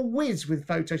 I'm a whiz with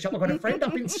Photoshop. I've got a friend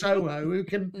up in Soho who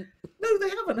can. No, they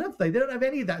haven't, have they? They don't have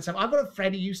any of that stuff. I've got a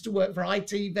friend who used to work for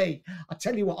ITV. I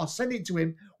tell you what, I'll send it to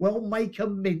him. We'll make a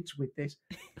mint with this.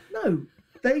 No,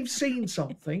 they've seen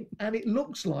something, and it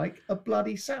looks like a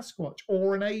bloody Sasquatch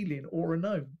or an alien or a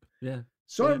gnome. Yeah.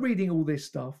 So I'm reading all this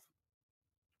stuff,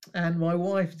 and my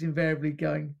wife is invariably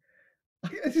going,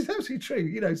 "It's absolutely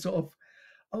true." Sort of.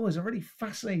 Oh, there's a really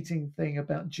fascinating thing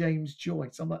about James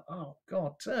Joyce. I'm like, oh,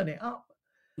 God, turn it up.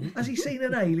 Has he seen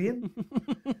an alien?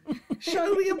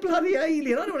 Show me a bloody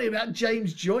alien. I don't want to hear about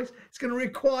James Joyce. It's going to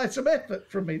require some effort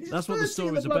from me. That's what the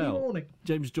story's about. Morning.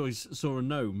 James Joyce saw a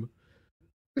gnome.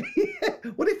 Yeah.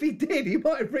 What if he did? He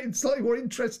might have written slightly more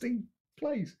interesting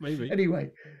plays. Maybe.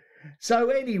 Anyway.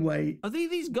 Are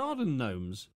these garden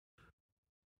gnomes?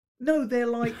 No, they're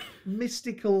like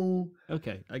mystical.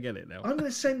 Okay, I get it now. I'm going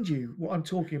to send you what I'm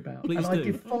talking about. Please and do.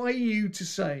 I defy you to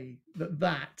say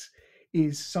that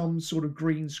is some sort of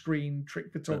green screen,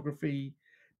 trick photography,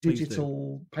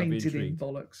 digital, painted in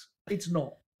bollocks. It's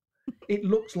not. It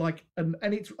looks like, and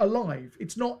it's alive.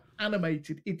 It's not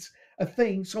animated. It's a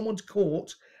thing someone's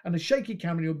caught and a shaky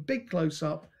camera, a big close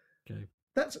up. Okay.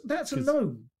 That's a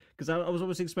gnome. Because I was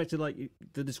always expecting, like,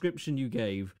 the description you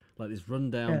gave, like this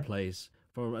rundown place.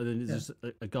 And then there's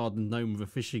a garden gnome with a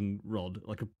fishing rod,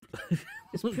 like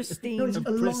it's pristine. No, it's a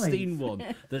pristine one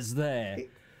that's there.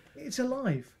 It's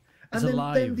alive. It's and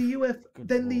alive.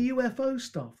 Then the UFO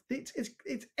stuff.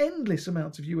 It's endless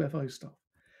amounts of UFO stuff.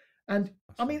 And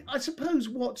I mean, I suppose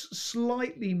what's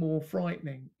slightly more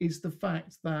frightening is the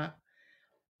fact that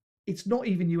it's not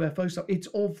even UFO stuff. It's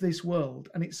of this world,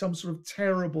 and it's some sort of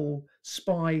terrible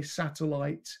spy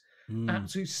satellite,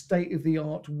 absolute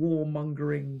state-of-the-art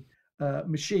warmongering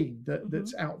machine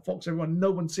that's outfoxed everyone.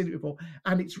 No one's seen it before,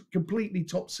 and it's completely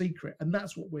top secret, and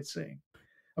that's what we're seeing.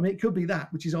 I mean, it could be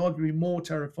that, which is arguably more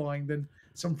terrifying than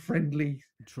some friendly,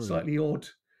 slightly odd,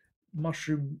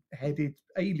 mushroom-headed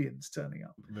aliens turning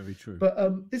up. Very true. But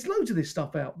there's loads of this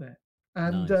stuff out there,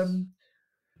 and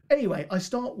anyway, I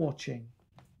start watching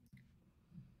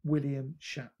William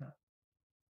Shatner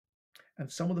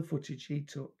and some of the footage he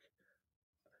took,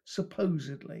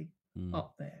 supposedly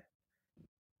up there.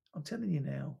 I'm telling you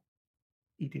now,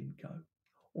 he didn't go.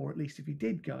 Or at least if he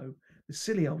did go, the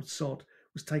silly old sod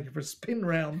was taken for a spin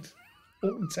round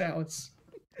Alton Towers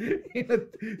in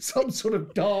some sort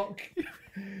of dark,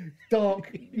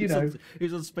 It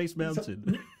was on Space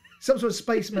Mountain. Some sort of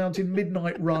Space Mountain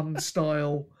midnight run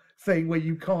style thing where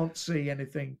you can't see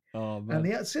anything. Oh, man. And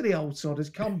the silly old sod has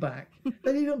come back.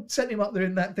 They even sent him up there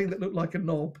in that thing that looked like a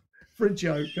knob for a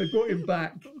joke. They brought him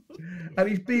back. And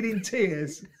he's been in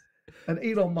tears. And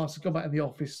Elon Musk has gone back in the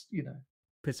office,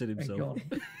 pissing himself. And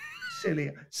gone.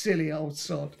 Silly old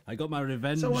sod. I got my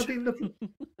revenge. So I've been looking.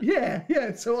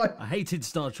 Yeah. So I hated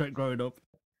Star Trek growing up.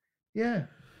 Yeah.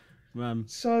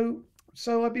 So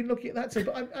I've been looking at that too.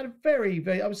 But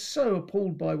I was so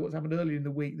appalled by what's happened earlier in the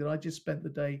week that I just spent the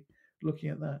day looking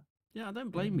at that. Yeah, I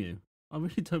don't blame you. I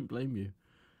really don't blame you.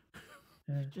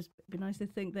 Yeah. Just be nice to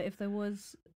think that if there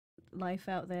was life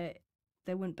out there,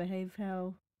 they wouldn't behave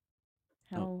how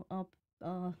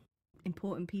our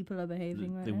important people are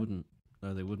behaving right They now. wouldn't.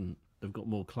 No, they wouldn't. They've got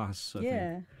more class, I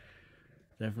think.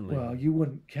 Definitely. Well, you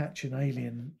wouldn't catch an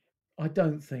alien. I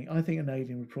don't think. I think an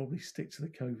alien would probably stick to the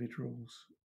COVID rules.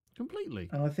 Completely.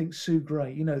 And I think Sue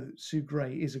Gray, Sue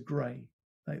Gray is a Grey.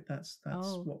 That's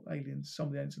Oh. what aliens. Some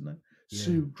of the aliens know. Yeah.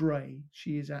 Sue Gray.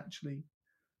 She is actually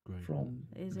Great. from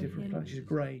Is a it different him? planet. She's a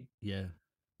Grey. Yeah.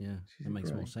 She's That a makes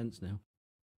more Grey. sense now.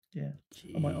 Yeah.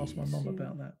 I might ask my Jeez. mum Sue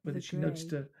about that. Whether the she noticed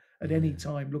Grey. her at any Yeah.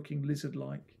 time looking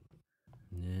lizard-like.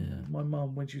 Yeah. My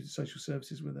mum, when she was at social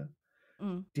services with her,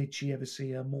 Mm. did she ever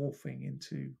see her morphing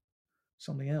into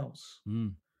something else?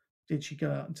 Mm. Did she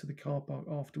go out into the car park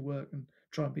after work and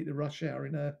try and beat the rush hour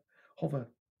in her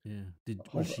hover? Yeah.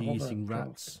 Was she hover eating craft.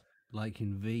 rats like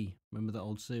in V? Remember that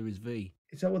old series V?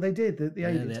 Is that what they did? The Yeah,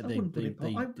 aliens? they- I wouldn't put it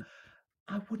they- past.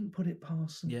 I wouldn't put it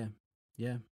past them.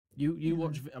 Yeah. You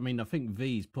watch. I mean, I think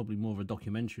V is probably more of a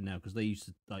documentary now because they used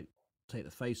to like take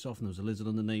the face off and there was a lizard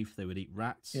underneath. They would eat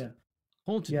rats. Yeah.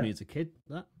 Haunted Yeah. me as a kid.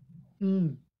 That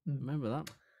Mm. remember that.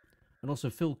 And also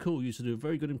Phil Cool used to do a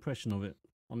very good impression of it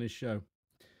on his show.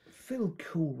 Phil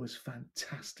Cool was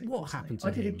fantastic. What wasn't he? happened to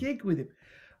I did a him? gig with him.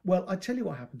 Well, I tell you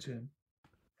what happened to him.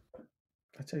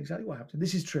 I tell you exactly what happened.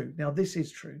 This is true. Now, this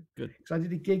is true. Good. Because I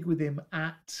did a gig with him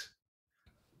at.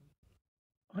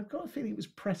 I've got a feeling it was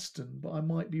Preston, but I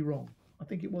might be wrong. I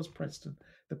think it was Preston.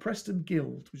 The Preston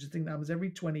Guild, which is a thing that happens every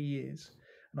 20 years.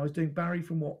 And I was doing Barry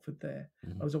from Watford there.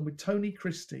 Mhm. I was on with Tony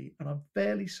Christie, and I'm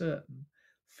fairly certain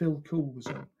Phil Cool was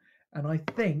on. And I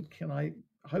think, and I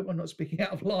hope I'm not speaking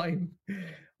out of line,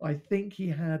 I think he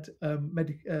had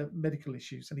medical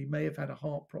issues and he may have had a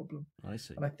heart problem. I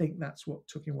see. And I think that's what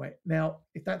took him away. Now,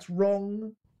 if that's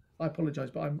wrong, I apologise,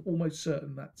 but I'm almost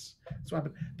certain that's what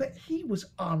happened. But he was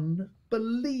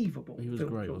unbelievable. He was Phil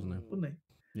great, Cool, wasn't he?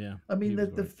 he? Yeah. I mean, he the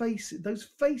was great. face, those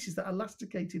faces, that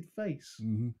elasticated face,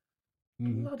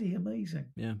 Mm-hmm. bloody amazing.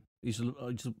 Yeah. I used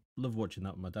to love watching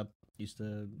that with my dad. Used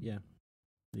to,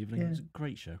 evening. It was a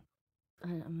great show. I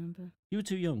don't remember. You were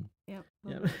too young. Yep.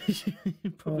 Yeah. Oh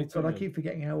Probably too God, I young. keep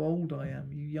forgetting how old I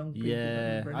am. You young people. don't Yeah,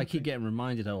 remember I keep anything. getting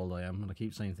reminded how old I am, and I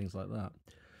keep saying things like that.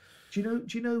 Do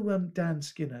you know Dan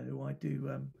Skinner, who I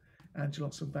do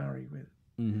Angelos and Barry with?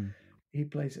 Mm-hmm. He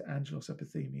plays Angelos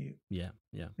Epithemiou. Yeah.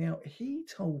 Now he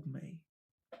told me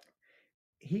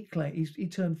he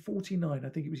turned 49. I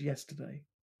think it was yesterday,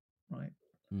 right?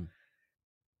 Mm.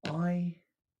 I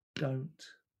don't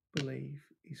believe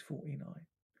he's 49.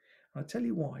 I'll tell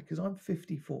you why, because I'm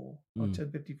 54. I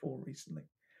turned 54 recently.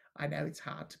 I know it's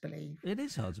hard to believe. It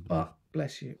is hard to believe. But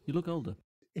bless you. You look older.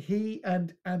 He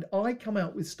and I come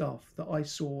out with stuff that I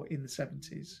saw in the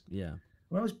 70s. Yeah.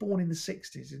 When I was born in the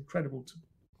 60s, incredible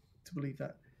to believe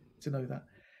that, to know that.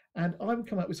 And I'm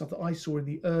coming out with stuff that I saw in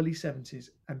the early 70s,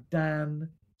 and Dan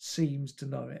seems to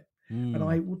know it. Mm. And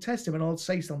I will test him and I'll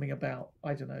say something about,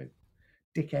 I don't know,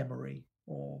 Dick Emery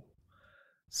or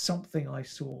something I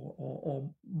saw, or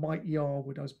Mike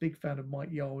Yarwood. I was a big fan of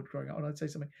Mike Yarwood growing up, and I'd say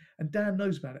something, and Dan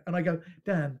knows about it. And I go,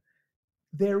 Dan,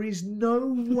 there is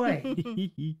no way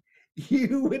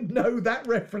you would know that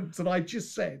reference that I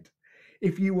just said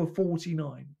if you were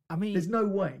 49. I mean, There's no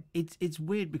way. It's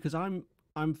weird because I'm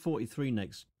 43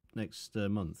 next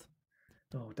month.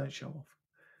 Oh, don't show off.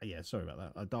 Yeah, sorry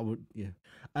about that. I would, yeah.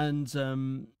 And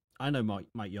I know Mike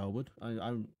Yarwood.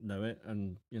 I know it,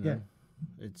 and you know,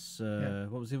 it's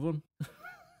what was the other one?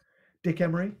 Dick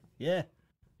Emery. Yeah,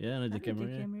 I know Dick Dick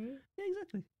Emery. Emery. Yeah,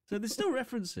 exactly. So there's still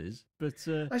references, but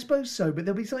I suppose so, but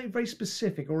there'll be something very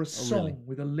specific or a song really?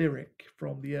 with a lyric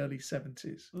from the early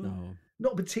 70s. no.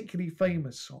 Not a particularly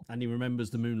famous song. And he remembers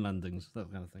the moon landings,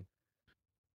 that kind of thing.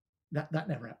 That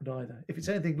never happened either. If it's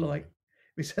anything like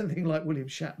William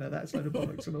Shatner, that's load of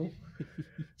bollocks and all.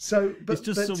 So, but It's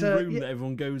just some room that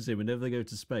everyone goes in whenever they go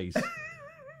to space.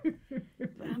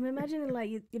 I'm imagining like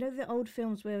you know the old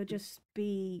films where it would just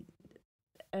be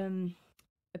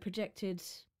a projected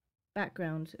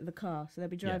background of the car, so they'll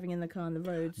be driving in the car on the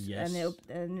roads, Yes.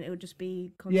 and it'll just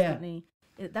be constantly.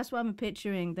 That's what I'm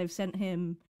picturing. They've sent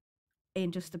him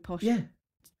in just a posher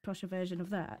version of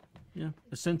that. Yeah,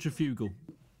 a centrifugal.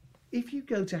 If you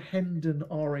go to Hendon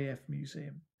RAF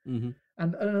Museum Mm-hmm.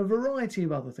 and a variety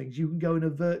of other things, you can go in a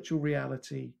virtual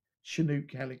reality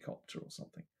Chinook helicopter or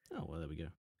something. Oh well, there we go.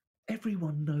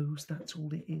 Everyone knows that's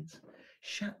all it is.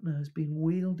 Shatner has been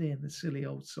wheeled in, the silly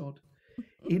old sod,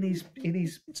 in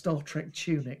his Star Trek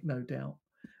tunic, no doubt.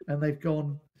 And they've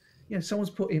gone, someone's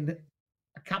put in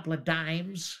a couple of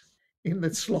dimes in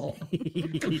the slot.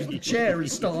 The chair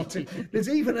has started. There's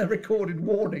even a recorded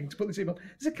warning to put this in.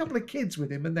 There's a couple of kids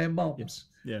with him and their mums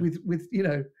Yeah. with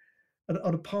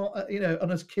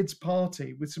on a kid's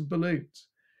party with some balloons.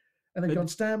 And they've gone,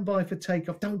 stand by for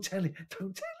takeoff. Don't tell him.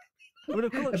 I mean,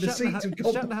 of course, And the seats have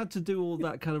gone- Shatner had to do all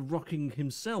that kind of rocking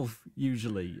himself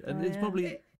usually, and it's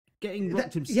probably getting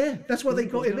rocked himself. Yeah, that's why they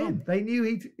got him What's in. going They knew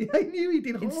he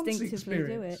did Hans Instinctively do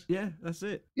experience. it. Yeah, that's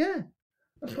it. Yeah,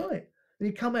 that's right. And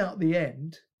you come out at the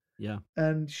end, Yeah.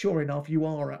 And sure enough, you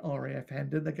are at RAF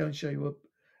Hendon. They go and show you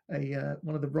a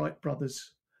one of the Wright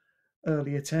brothers'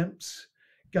 early attempts.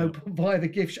 Go buy the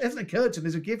gift shop. It hasn't occurred to them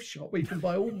there's a gift shop where you can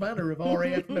buy all manner of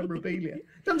RAF memorabilia.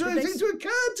 Doesn't seem to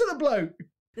occur to the bloke.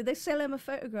 Did they sell him a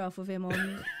photograph of him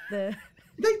on the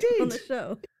They did. on the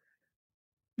show?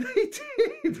 They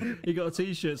did. He got a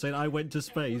T-shirt saying "I went to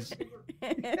space."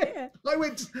 Yeah. I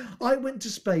went to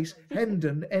space.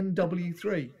 Hendon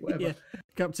NW3. Whatever. Yeah.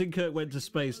 Captain Kirk went to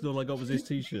space, and all I got was his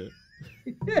T-shirt.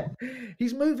 Yeah,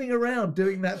 he's moving around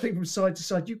doing that thing from side to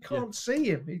side. You can't see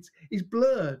him; he's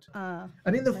blurred.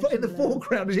 And in the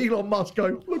foreground is Elon Musk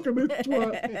going, "Look at this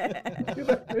twat."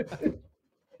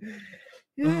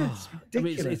 Yeah, it's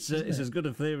ridiculous. I mean, it's as good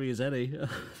a theory as any.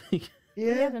 He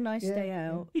had a nice day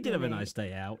out. He did have a nice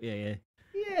day out. Yeah.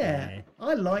 Yeah,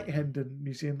 I like Hendon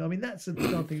Museum. I mean, that's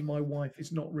something my wife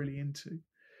is not really into.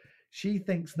 She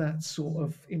thinks that's sort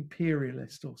of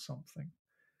imperialist or something.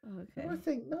 Okay. And I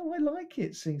think, no, I like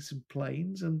it, seeing some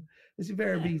planes, and there's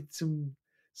invariably some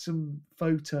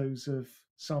photos of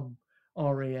some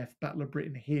RAF Battle of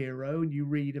Britain hero, and you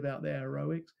read about their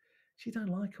heroics. She don't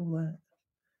like all that.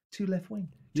 Too left wing.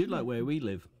 You like where we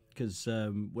live, because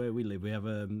where we live, we have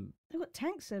they've got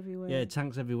tanks everywhere. yeah,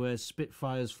 tanks everywhere,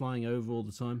 Spitfires flying over all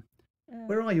the time.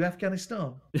 Where are you,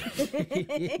 Afghanistan?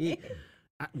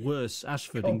 At worse,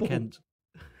 Ashford in Kent.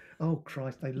 Oh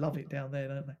Christ, they love it down there,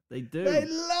 don't they? They do. They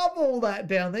love all that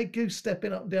down there. Goose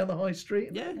stepping up and down the high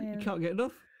street. Yeah, you can't get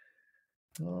enough.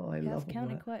 Oh, I love I've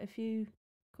counted that. quite a few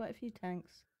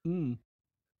tanks. Mm.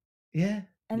 Yeah.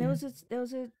 And there was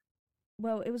a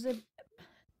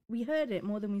we heard it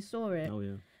more than we saw it. Oh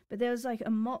yeah. But there was like a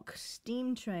mock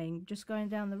steam train just going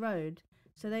down the road.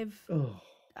 So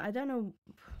I don't know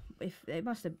if it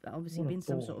must have obviously been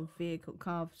some sort of vehicle,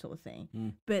 car sort of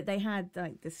thing. But they had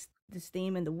like the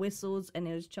steam and the whistles, and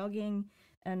it was chugging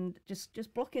and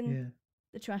just blocking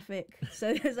the traffic.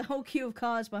 So there's a whole queue of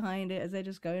cars behind it as they're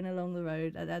just going along the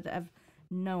road. I have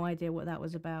no idea what that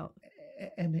was about.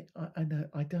 And I know,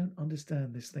 I don't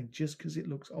understand this thing. Just because it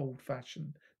looks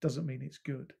old-fashioned doesn't mean it's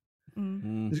good.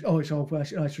 Oh, it's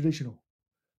old-fashioned. Oh, it's traditional.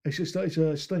 It's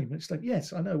a steam. It's like,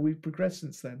 yes, I know. We've progressed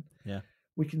since then. Yeah.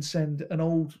 We can send an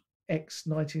old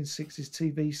ex-1960s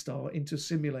TV star into a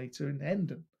simulator in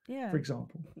Hendon, for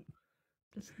example.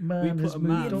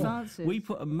 We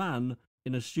put a man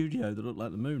in a studio that looked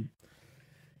like the moon.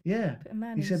 Yeah.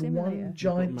 He said one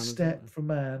giant step for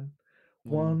man,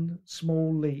 one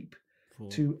small leap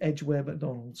to Edgware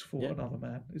McDonald's for another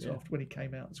man. Is after when he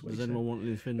came out. Does anyone want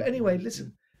anything? But anyway,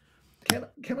 listen.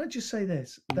 Can I just say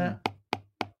this? That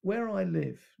where I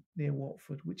live near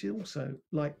Watford, which is also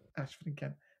like Ashford and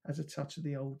Kent, has a touch of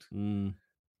the old. I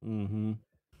know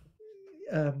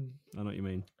what you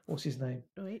mean. What's his name?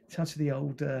 Touch of the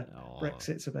old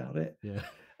Brexit's about it. Yeah.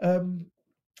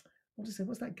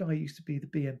 What's that guy who used to be the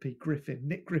BNP? Griffin,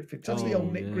 Nick Griffin. Touch of the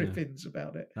old Nick Griffins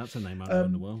about it. That's a name I know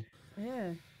in the world.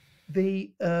 Yeah.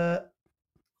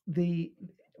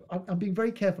 I'm being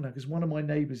very careful now because one of my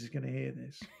neighbours is going to hear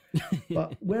this.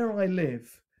 But where I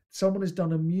live, someone has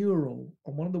done a mural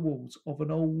on one of the walls of an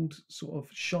old sort of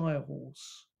shire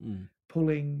horse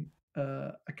pulling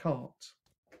a cart.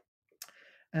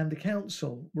 And the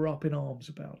council were up in arms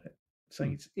about it,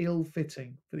 saying it's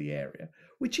ill-fitting for the area,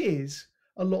 which is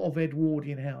a lot of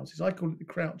Edwardian houses. I call it the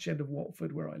Crouch End of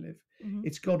Watford, where I live.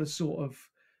 It's got a sort of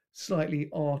slightly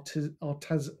artisanal,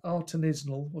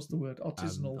 what's the word?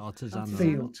 Artisanal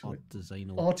feel to it.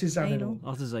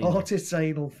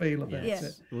 Artisanal feel about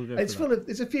it. It's full of.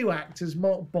 There's a few actors.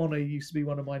 Mark Bonner used to be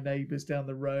one of my neighbours down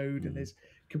the road, and there's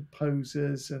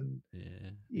composers and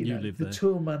the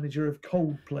tour manager of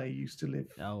Coldplay used to live.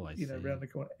 Around the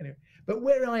corner. Anyway, but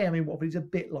where I am in Watford is a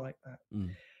bit like that.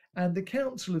 And the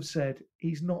council have said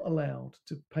he's not allowed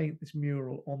to paint this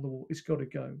mural on the wall. It's got to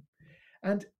go.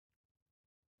 And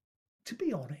to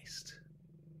be honest,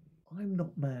 I'm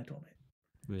not mad on it.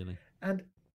 Really? And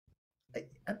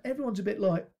everyone's a bit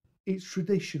like, it's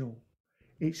traditional.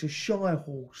 It's a shire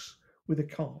horse with a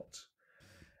cart.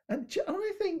 And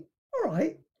I think, all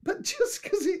right, but just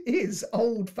because it is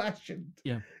old-fashioned,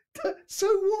 so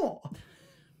what?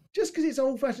 Just because it's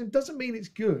old-fashioned doesn't mean it's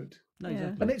good. No,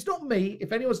 exactly. And it's not me,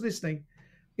 if anyone's listening,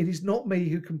 it is not me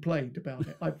who complained about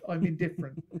it. I'm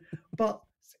indifferent. But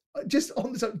just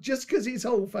because it's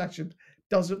old-fashioned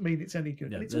doesn't mean it's any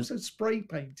good. And it's also spray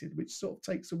painted, which sort of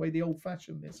takes away the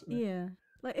old-fashionedness. Yeah.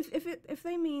 Like if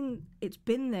they mean it's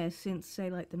been there since, say,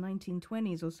 like the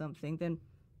 1920s or something, then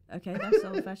okay, that's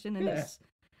old-fashioned, and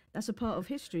that's a part of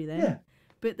history then. Yeah.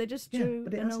 But they just drew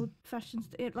an old-fashioned.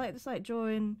 It's like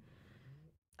drawing.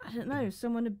 I don't know,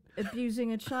 someone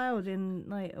abusing a child in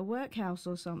like a workhouse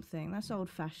or something. That's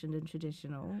old-fashioned and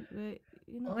traditional.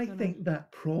 I think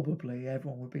that probably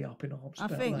everyone would be up in arms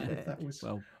about that if that was.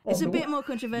 Well, it's a bit more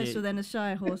controversial than a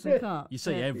Shire horse and cart. You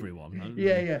say everyone.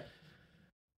 Yeah.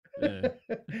 Yeah.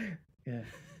 Yeah.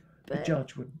 The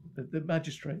judge would, the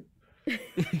magistrate. I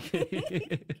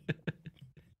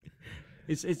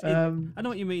know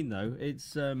what you mean, though.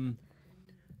 It's a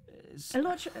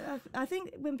lot. I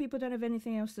think when people don't have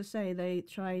anything else to say, they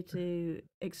try to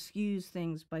excuse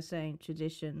things by saying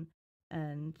tradition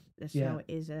and that's how it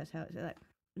is. That's how it's like.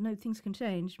 No, things can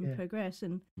change and progress,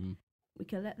 and we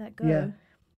can let that go.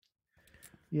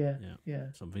 Yeah.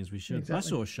 Some things we should. Exactly. I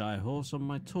saw a Shire horse on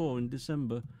my tour in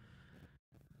December.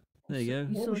 There you go.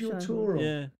 What was your tour on?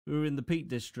 Yeah, we were in the Peak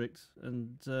District,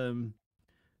 and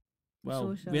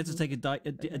we had to take a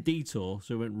detour,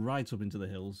 so we went right up into the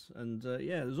hills, and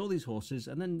there's all these horses,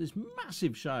 and then this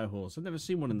massive Shire horse. I've never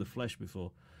seen one in the flesh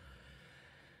before.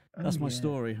 That's my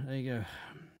story. There you go.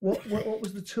 What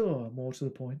was the tour? More to the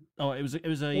point. Oh, it was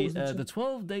the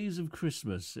 12 Days of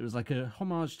Christmas. It was like a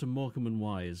homage to Morecambe and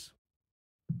Wise.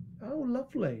 Oh,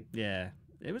 lovely. Yeah.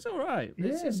 It was all right.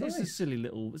 It's a silly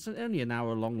little. It's only an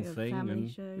hour-long thing,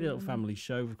 and a little family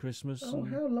show for Christmas. Oh,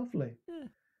 how lovely! Yeah,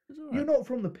 it's all right. You're not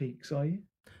from the Peaks, are you?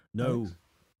 No, Alex?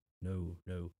 no.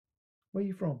 Where are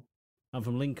you from? I'm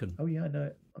from Lincoln. Oh yeah, I know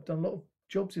it. I've done a lot of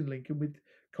jobs in Lincoln with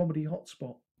Comedy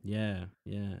Hotspot. Yeah.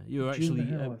 You were actually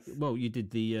you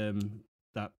did the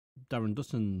that Darren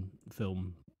Dutton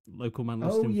film, Local Man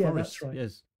Lost in Forest. That's right.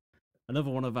 Yes.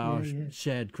 Another one of our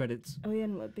shared credits. Oh yeah,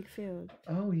 and what a big field.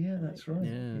 Oh yeah, that's right.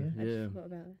 I just forgot about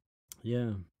that.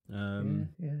 Yeah.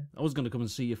 I was going to come and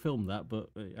see you film that, but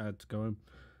I had to go home.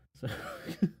 So.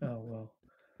 Oh well,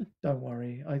 don't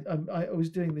worry. I was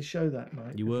doing the show that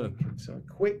night. You were. Lincoln, so I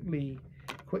quickly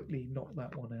knocked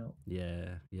that one out.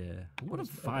 Yeah. What a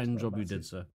fine job you did,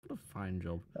 sir. What a fine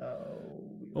job.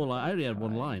 Oh. I only had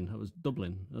one line. That was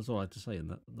Dublin. That's all I had to say in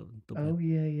that. Dublin. Oh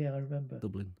yeah, I remember.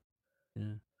 Dublin.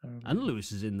 Yeah. And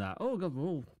Lewis is in that. Oh God, we're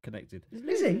all connected.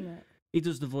 Is he? He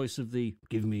does the voice of the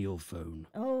 "Give me your phone."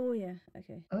 Oh yeah,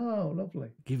 okay. Oh, lovely.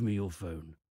 Give me your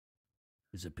phone.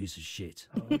 It's a piece of shit.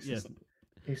 Oh,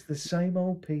 it's the same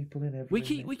old people in every.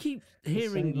 We keep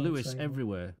hearing Lewis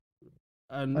everywhere,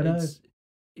 and I know.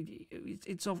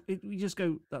 we just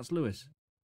go, that's Lewis.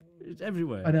 It's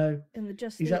everywhere. I know. And the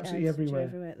Just He's Eat absolutely ads, which are everywhere.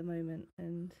 everywhere at the moment,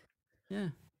 and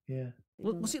Yeah.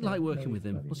 What's it like working with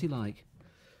him? What's he like?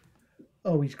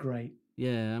 Oh, he's great.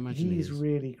 Yeah, I imagine He's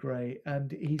really great,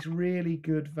 and he's really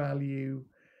good value.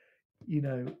 You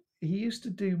know, he used to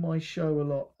do my show a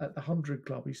lot at the 100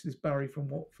 Club. He's this Barry from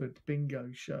Watford bingo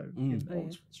show in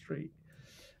Oxford Street,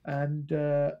 and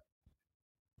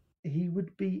he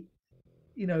would be,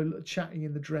 chatting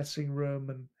in the dressing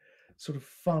room and sort of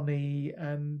funny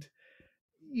and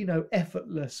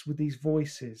effortless with these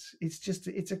voices.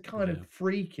 It's a kind of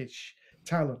freakish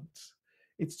talent.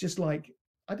 It's just like,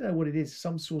 I don't know what it is,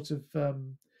 some sort of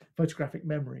photographic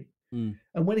memory. And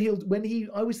when he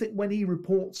I always think when he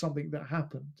reports something that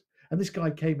happened, and this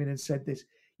guy came in and said this,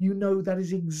 that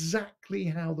is exactly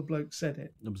how the bloke said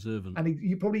it. Observant. And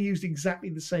he probably used exactly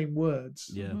the same words.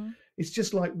 Yeah. Mm-hmm. It's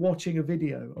just like watching a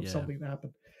video of something that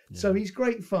happened. So he's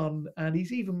great fun, and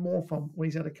he's even more fun when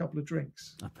he's had a couple of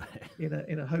drinks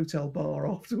in a hotel bar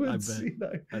afterwards.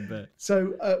 I bet.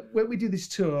 So when we do this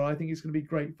tour, I think it's going to be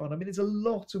great fun. I mean, it's a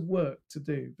lot of work to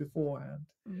do beforehand,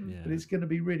 but it's going to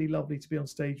be really lovely to be on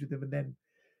stage with him. And then,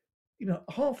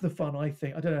 half the fun, I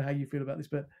think, I don't know how you feel about this,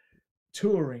 but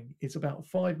touring, it's about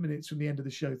 5 minutes from the end of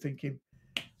the show thinking,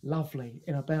 lovely,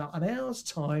 in about an hour's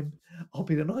time, I'll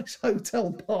be in a nice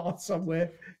hotel bar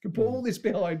somewhere, can put all this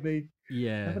behind me.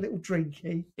 Yeah, have a little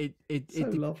drinky.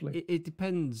 Lovely. It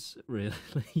depends really,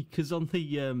 because on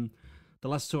the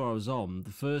last tour I was on,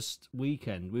 the first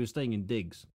weekend we were staying in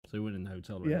digs, so we weren't in the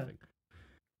hotel or anything.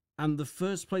 And the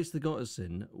first place they got us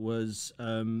in was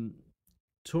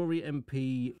Tory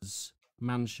MP's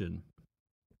mansion.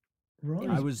 Right.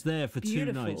 I was there for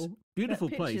 2 nights. Beautiful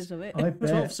place. Of it. I bet.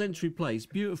 12th century place,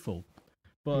 beautiful.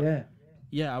 But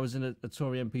I was in a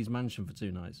Tory MP's mansion for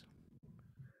 2 nights.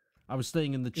 I was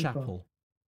staying in the chapel.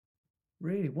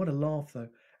 Really? What a laugh, though.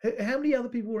 How many other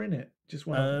people were in it? Just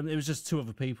one? It was just 2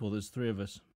 other people. There's 3 of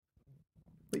us.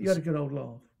 But you had a good old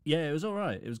laugh. Yeah, it was all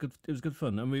right. It was good. It was good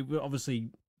fun. And we were obviously,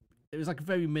 it was like a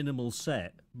very minimal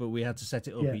set, but we had to set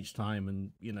it up each time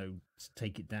and,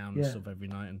 take it down and stuff every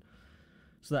night. And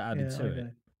so that added to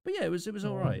it. But yeah, it was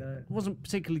all right. I wasn't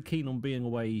particularly keen on being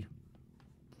away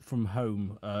from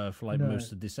home for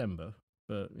most of December,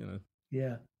 but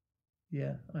Yeah,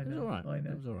 I know. It was all right. I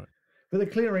know. It was all right. But the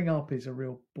clearing up is a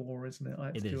real bore, isn't it? I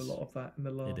had to do a is. lot of that in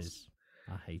the last. It is.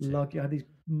 I hate it. lug. You had these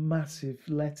massive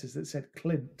letters that said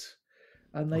Clint,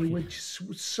 and they were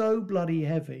just so bloody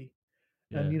heavy.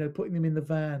 And putting them in the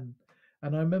van.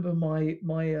 And I remember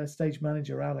my stage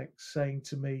manager Alex saying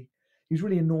to me, he was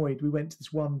really annoyed. We went to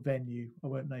this one venue, I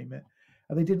won't name it,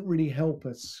 and they didn't really help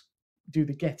us do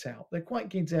the get out. They're quite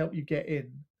keen to help you get in,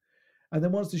 and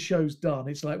then once the show's done,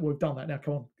 it's like, well, we've done that now.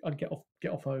 Come on, I'd get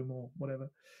off home or whatever.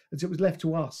 And so it was left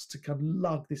to us to kind of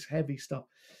lug this heavy stuff.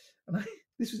 And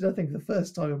this was, I think, the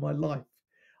first time in my life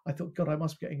I thought, God, I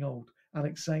must be getting old.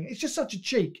 Alex saying, it's just such a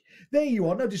cheek. There you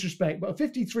are, no disrespect, but a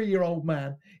 53-year-old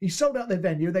man, he sold out their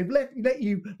venue, they've let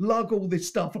you lug all this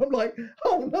stuff. I'm like,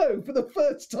 oh no, for the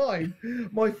first time,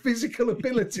 my physical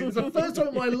ability, it was the first time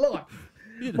in my life,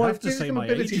 my physical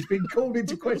ability has been called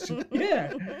into question.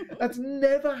 Yeah, that's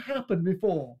never happened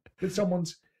before, that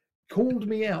someone's called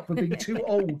me out for being too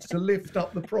old to lift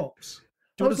up the props.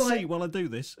 Do you want to see while I do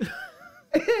this?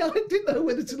 Yeah, I didn't know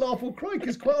whether to laugh or cry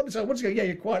because quite honestly, I wanted to go, yeah,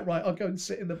 you're quite right. I'll go and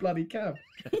sit in the bloody cab.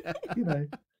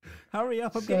 Hurry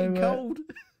up, I'm getting cold.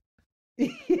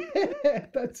 Yeah,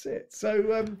 that's it.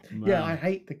 So, yeah, I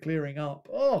hate the clearing up.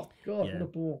 Oh, God, what a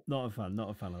bore. Not a fan of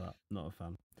that. Not a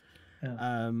fan.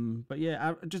 Yeah. But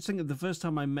yeah, I just think that the first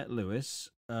time I met Lewis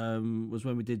was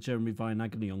when we did Jeremy Vine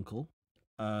Agony Uncle.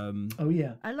 Oh,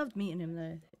 yeah. I loved meeting him,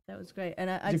 though. That was great. And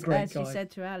I actually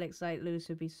said to Alex, like, Lewis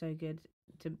would be so good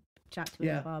to chat to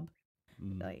in the pub,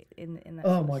 like in that.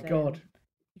 Oh my God!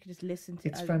 You could just listen to.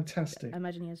 It's fantastic. I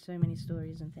imagine he has so many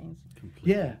stories and things.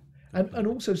 Completely. Yeah, and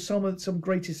also some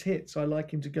greatest hits. I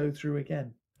like him to go through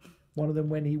again. One of them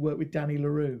when he worked with Danny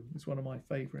LaRue is one of my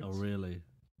favourites. Oh really?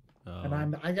 Oh.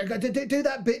 And I got to do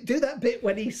that bit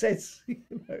when he says,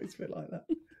 it's a bit like that.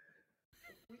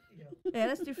 Yeah,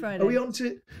 let's do Friday. Are we on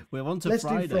to? We're on to let's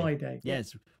Friday. Do Friday.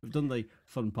 Yes, we've done the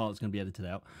fun part. It's going to be edited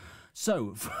out.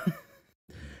 So.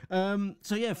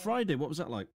 So yeah, Friday. What was that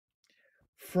like?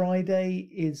 Friday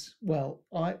is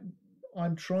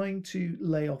I'm trying to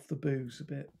lay off the booze a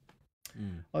bit.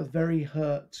 I was very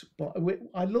hurt, but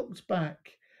I looked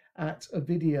back at a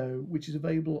video which is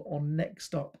available on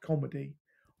Next Up Comedy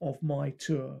of my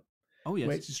tour. Oh yes,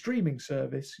 where it's a streaming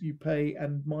service. You pay,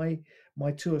 and my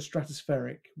tour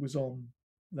Stratospheric was on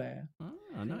there.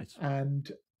 Oh, nice. And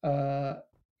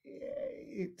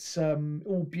it's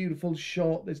all beautiful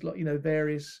shot. There's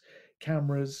various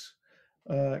cameras,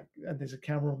 and there's a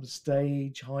camera on the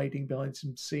stage hiding behind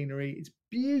some scenery. It's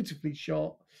beautifully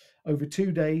shot over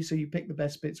 2 days, so you pick the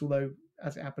best bits. Although,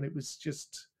 as it happened, it was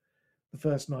just the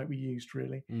first night we used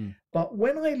really. But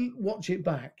when I watch it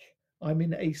back, I'm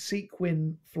in a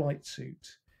sequin flight suit.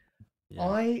 Yeah.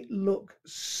 I look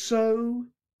so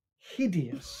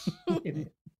hideous in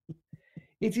it.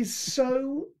 It is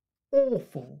so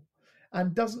awful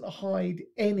and doesn't hide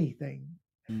anything.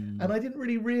 And I didn't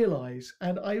really realise.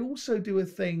 And I also do a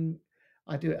thing,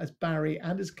 I do it as Barry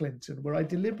and as Clinton, where I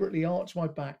deliberately arch my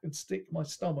back and stick my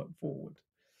stomach forward.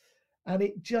 And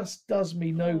it just does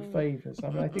me no favours. I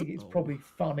mean, I think it's probably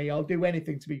funny. I'll do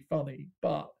anything to be funny,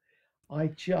 but I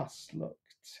just look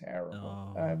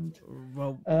terrible.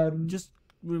 And just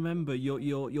remember,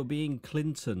 you're being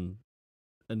Clinton,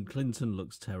 and Clinton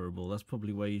looks terrible. That's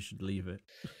probably where you should leave it.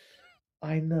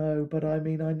 I know, but I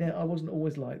mean, I wasn't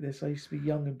always like this. I used to be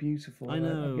young and beautiful. I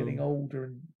know. I'm getting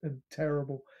older and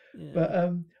terrible. Yeah.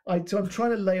 But so I'm trying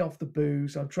to lay off the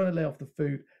booze. I'm trying to lay off the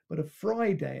food. But a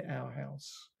Friday at our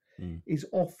house is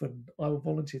often I will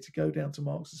volunteer to go down to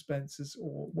Marks and Spencer's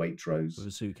or Waitrose with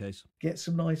a suitcase, get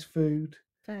some nice food,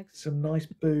 some nice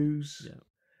booze,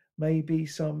 maybe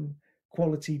some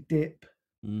quality dip,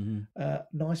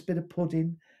 nice bit of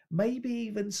pudding, maybe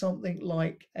even something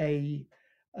like a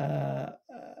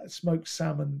smoked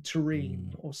salmon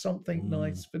terrine or something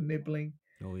nice for nibbling.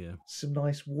 Oh yeah, some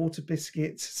nice water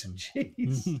biscuits, some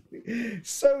cheese.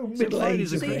 So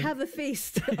middle-aged. So you have a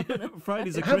feast.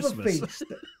 Fridays are Christmas. Have a feast.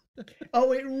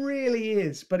 Oh, it really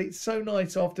is. But it's so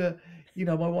nice after,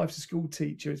 my wife's a school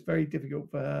teacher. It's very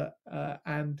difficult for her,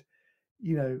 and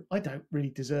I don't really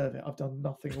deserve it. I've done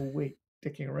nothing all week,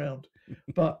 dicking around,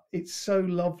 but it's so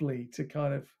lovely to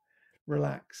kind of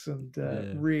relax and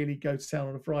really go to town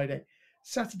on a Friday.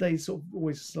 Saturday's sort of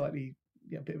always slightly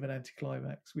a bit of an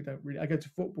anticlimax. We don't really. I go to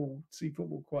see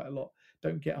football quite a lot.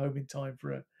 Don't get home in time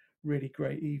for a really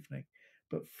great evening.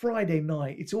 But Friday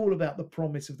night, it's all about the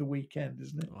promise of the weekend,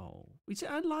 isn't it? Oh,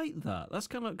 I like that. That's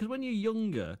kind of because when you're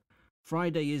younger,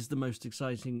 Friday is the most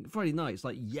exciting. Friday night, it's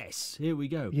like, yes, here we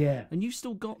go. Yeah, and you've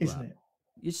still got isn't that.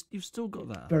 It? You've still got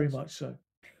that. Very much so.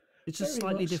 It's just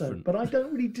slightly different. So, but I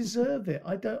don't really deserve it.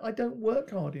 I don't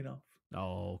work hard enough.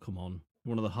 Oh, come on!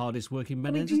 One of the hardest working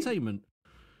men in entertainment.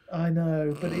 I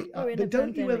know, but but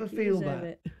don't you ever feel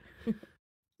that?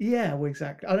 Yeah, well,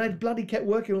 exactly. And I bloody kept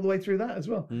working all the way through that as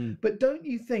well. But do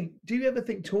you ever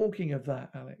think, talking of that,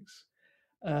 Alex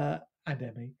and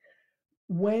Emi,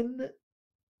 when,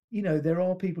 there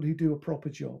are people who do a proper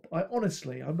job.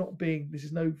 This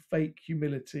is no fake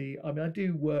humility. I mean, I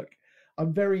do work.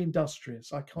 I'm very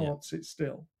industrious. I can't sit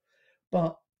still.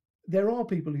 But there are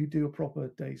people who do a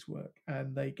proper day's work,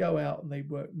 and they go out and they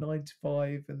work 9 to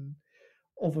 5, and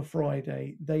of a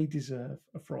Friday, they deserve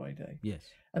a Friday. Yes.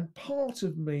 And part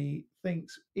of me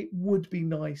thinks it would be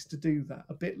nice to do that,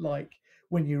 a bit like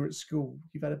when you're at school,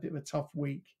 you've had a bit of a tough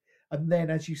week. And then,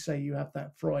 as you say, you have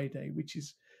that Friday, which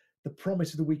is the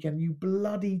promise of the weekend. You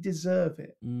bloody deserve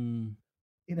it.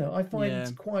 I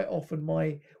find quite often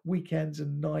my weekends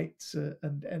and nights,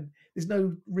 and there's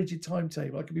no rigid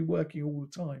timetable. I could be working all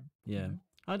the time. Yeah.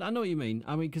 I know what you mean.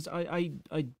 I mean, because I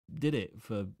did it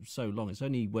for so long. It's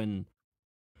only when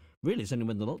the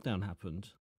lockdown happened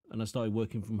and I started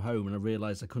working from home and I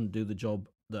realised I couldn't do the job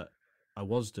that I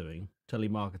was doing,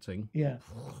 telemarketing. Yeah.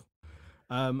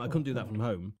 I couldn't do that from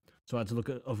home. So I had to look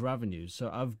at other avenues. So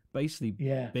I've basically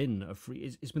been a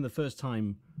free... It's been the first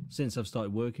time since I've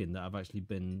started working that I've actually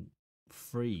been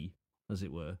free, as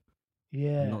it were.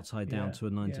 Yeah. Not tied down to a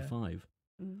 9 to 5.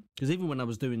 Because even when I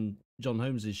was doing John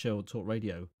Holmes's show at Talk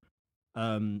Radio,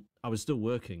 I was still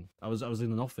working. I was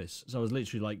in an office. So I was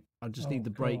literally like, I just need the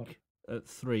break at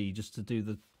 3 just to do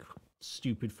the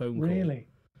stupid phone call. Really?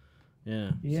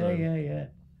 Yeah.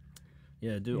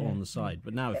 Yeah, do it all on the side.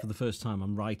 But now, for the first time,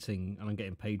 I'm writing and I'm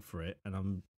getting paid for it, and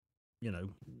I'm,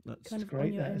 that's kind of great,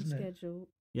 on your own schedule.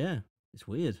 Yeah, it's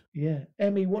weird. Yeah,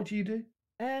 Emi, what do you do?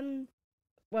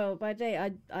 Well, by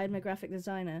day, I'm a graphic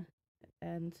designer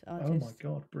and artist. Oh my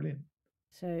god, brilliant!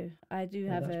 So I do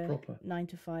have a proper 9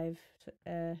 to 5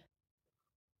 sort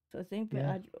of thing,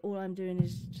 but all I'm doing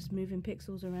is just moving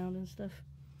pixels around and stuff,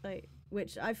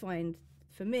 which I find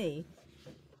for me.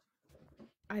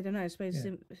 I don't know, I suppose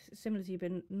similar to you, but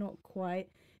not quite,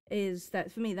 is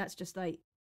that for me, that's just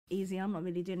easy. I'm not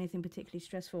really doing anything particularly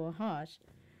stressful or harsh.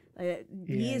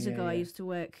 Years ago, I used to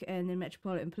work in the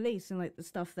Metropolitan Police, and the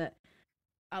stuff that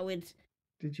I would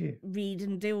read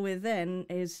and deal with then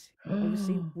is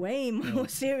obviously way more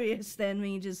serious than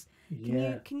me just,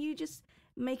 can you just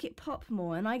make it pop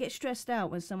more? And I get stressed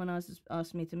out when someone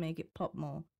asks me to make it pop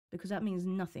more, because that means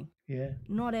nothing. Yeah.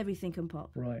 Not everything can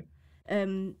pop. Right. I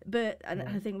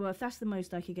think, well, if that's the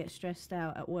most I could get stressed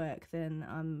out at work, then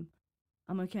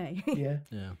I'm okay. Yeah.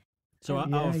 So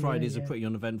our Fridays are pretty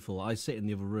uneventful. I sit in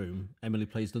the other room. Emily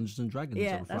plays Dungeons and Dragons on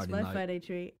Friday night. Yeah, that's my Friday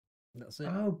treat. That's it.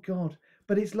 Oh God!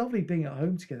 But it's lovely being at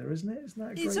home together, isn't it? Isn't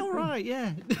that a great It's all right,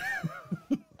 yeah.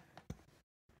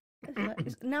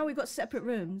 Now we've got separate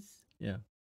rooms. Yeah.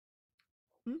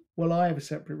 Well, I have a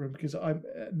separate room because I'm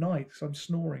at night, so I'm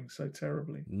snoring so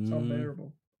terribly. It's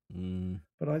unbearable.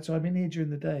 But so I'm in here during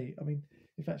the day. I mean,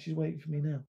 in fact, she's waiting for me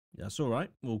now. That's all right.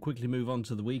 We'll quickly move on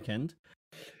to the weekend.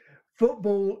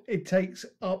 Football, it takes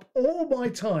up all my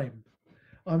time.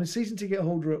 I'm a season ticket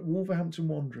holder at Wolverhampton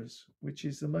Wanderers, which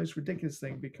is the most ridiculous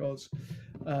thing because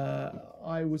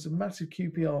I was a massive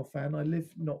QPR fan. I live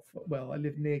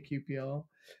near QPR.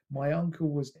 My uncle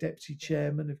was deputy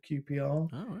chairman of QPR.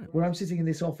 Oh, right. Where I'm sitting in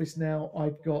this office now,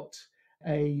 I've got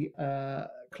a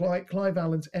Clive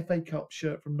Allen's FA Cup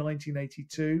shirt from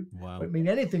 1982. Wow. It won't mean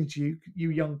anything to you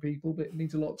young people, but it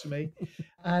means a lot to me.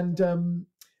 And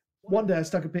one day I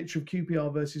stuck a picture of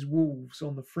QPR versus Wolves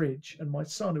on the fridge, and my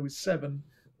son, who was 7,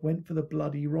 went for the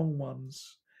bloody wrong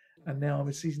ones. And now I'm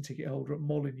a season ticket holder at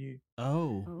Molineux,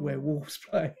 where Wolves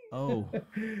play. Oh.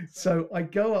 So I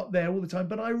go up there all the time,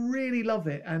 but I really love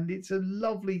it. And it's a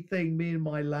lovely thing, me and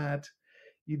my lad,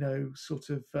 it's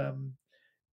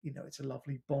a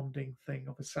lovely bonding thing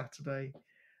of a Saturday.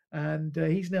 And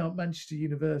he's now at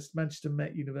Manchester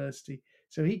Met University.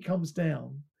 So he comes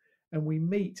down and we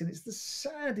meet, and it's the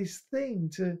saddest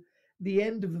thing to the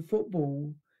end of the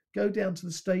football, go down to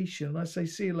the station and I say,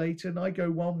 see you later. And I go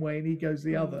one way and he goes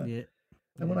the other. Yeah.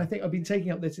 And when I think I've been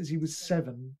taking up there since he was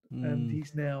 7 and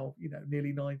he's now,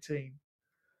 nearly 19.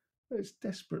 It's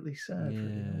desperately sad. Yeah.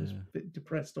 Really. I was a bit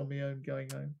depressed on my own going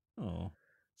home. Oh.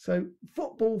 So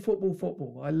football.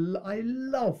 I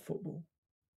love football.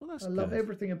 Well, that's I love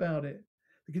everything about it.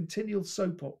 The continual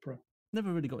soap opera.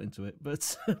 Never really got into it,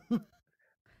 but...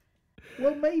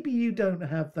 Well, maybe you don't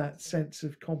have that sense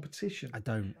of competition. I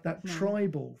don't. That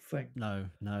tribal thing. No.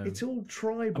 It's all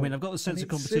tribal. I mean, I've got the sense of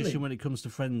competition silly. when it comes to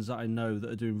friends that I know that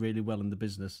are doing really well in the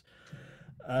business.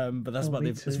 But that's about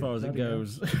as far as it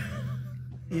goes.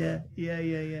 Yeah.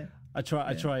 I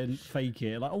try and fake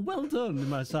it. Like, oh, well done. In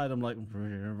my side, I'm like,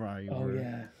 right. Oh,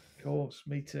 yeah. Of course.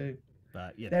 Me too.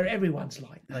 But you know, everyone's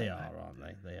like that. they are, aren't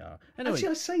they? They are. Anyway, Actually,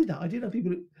 I say that. I do know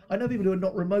people. I know people who are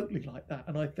not remotely like that,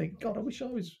 and I think, God, I wish I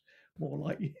was more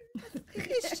like you.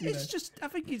 it's just. I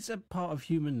think it's a part of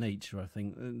human nature. I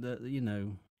think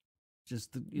that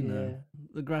just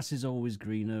the grass is always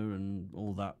greener and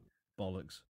all that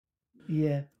bollocks.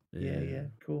 Yeah.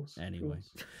 Of course. Anyway, of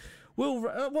course. Well,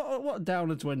 what a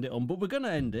downer to end it on, but we're going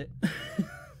to end it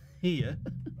here.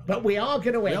 But we are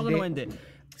going to end it. We are going to end it.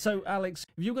 So, Alex,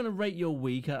 if you're going to rate your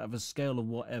week out of a scale of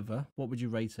whatever, what would you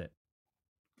rate it?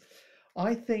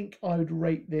 I think I would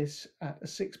rate this at a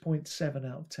 6.7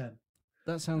 out of 10.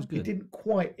 That sounds good. It didn't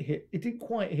quite hit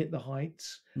the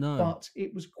heights. No. But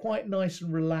it was quite nice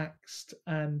and relaxed.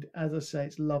 And as I say,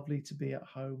 it's lovely to be at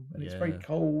home. And it's very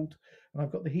cold. And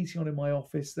I've got the heating on in my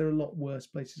office. There are a lot worse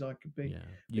places I could be. Yeah,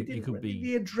 you could be.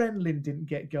 The adrenaline didn't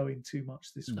get going too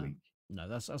much this week. No,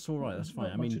 that's all right. That's fine.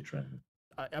 Not much adrenaline.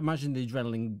 I imagine the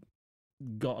adrenaline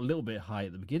got a little bit high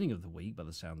at the beginning of the week, by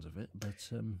the sounds of it. But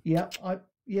yeah.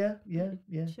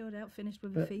 Chilled out, finished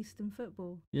with a feast and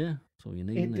football. Yeah, that's all you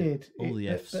need. It did. All the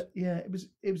Fs. But yeah, it was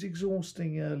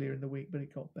exhausting earlier in the week, but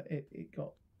it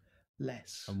got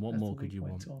less. And what more could you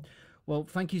want? On. Well,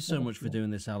 thank you so much for doing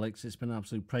this, Alex. It's been an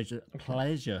absolute pleasure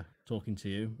talking to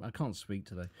you. I can't speak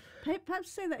today.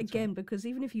 Perhaps say that again, because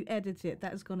even if you edit it,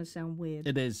 that's going to sound weird.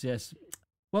 It is, yes.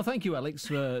 Well, thank you, Alex,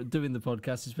 for doing the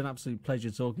podcast. It's been an absolute pleasure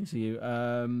talking to you.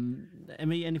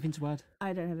 Emi, anything to add?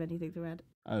 I don't have anything to add.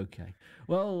 Okay.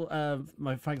 Well,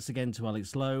 my thanks again to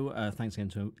Alex Lowe. Thanks again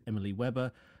to Emily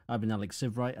Webber. I've been Alex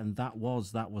Sievewright, and that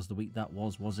was the week that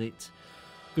was it?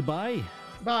 Goodbye.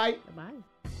 Bye. Bye.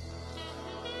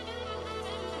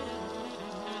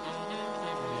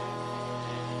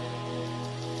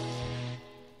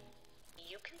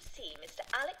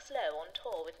 Alex Lowe on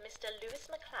tour with Mr. Lewis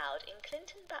MacLeod in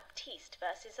Clinton Baptiste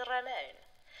versus Ramon,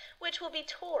 which will be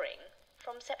touring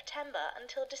from September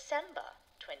until December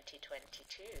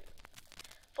 2022.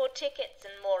 For tickets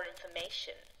and more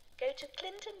information, go to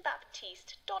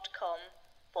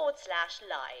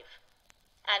clintonbaptiste.com/live.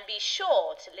 And be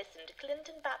sure to listen to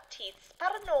Clinton Baptiste's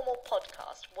Paranormal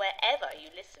Podcast wherever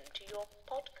you listen to your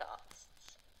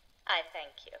podcasts. I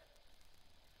thank you.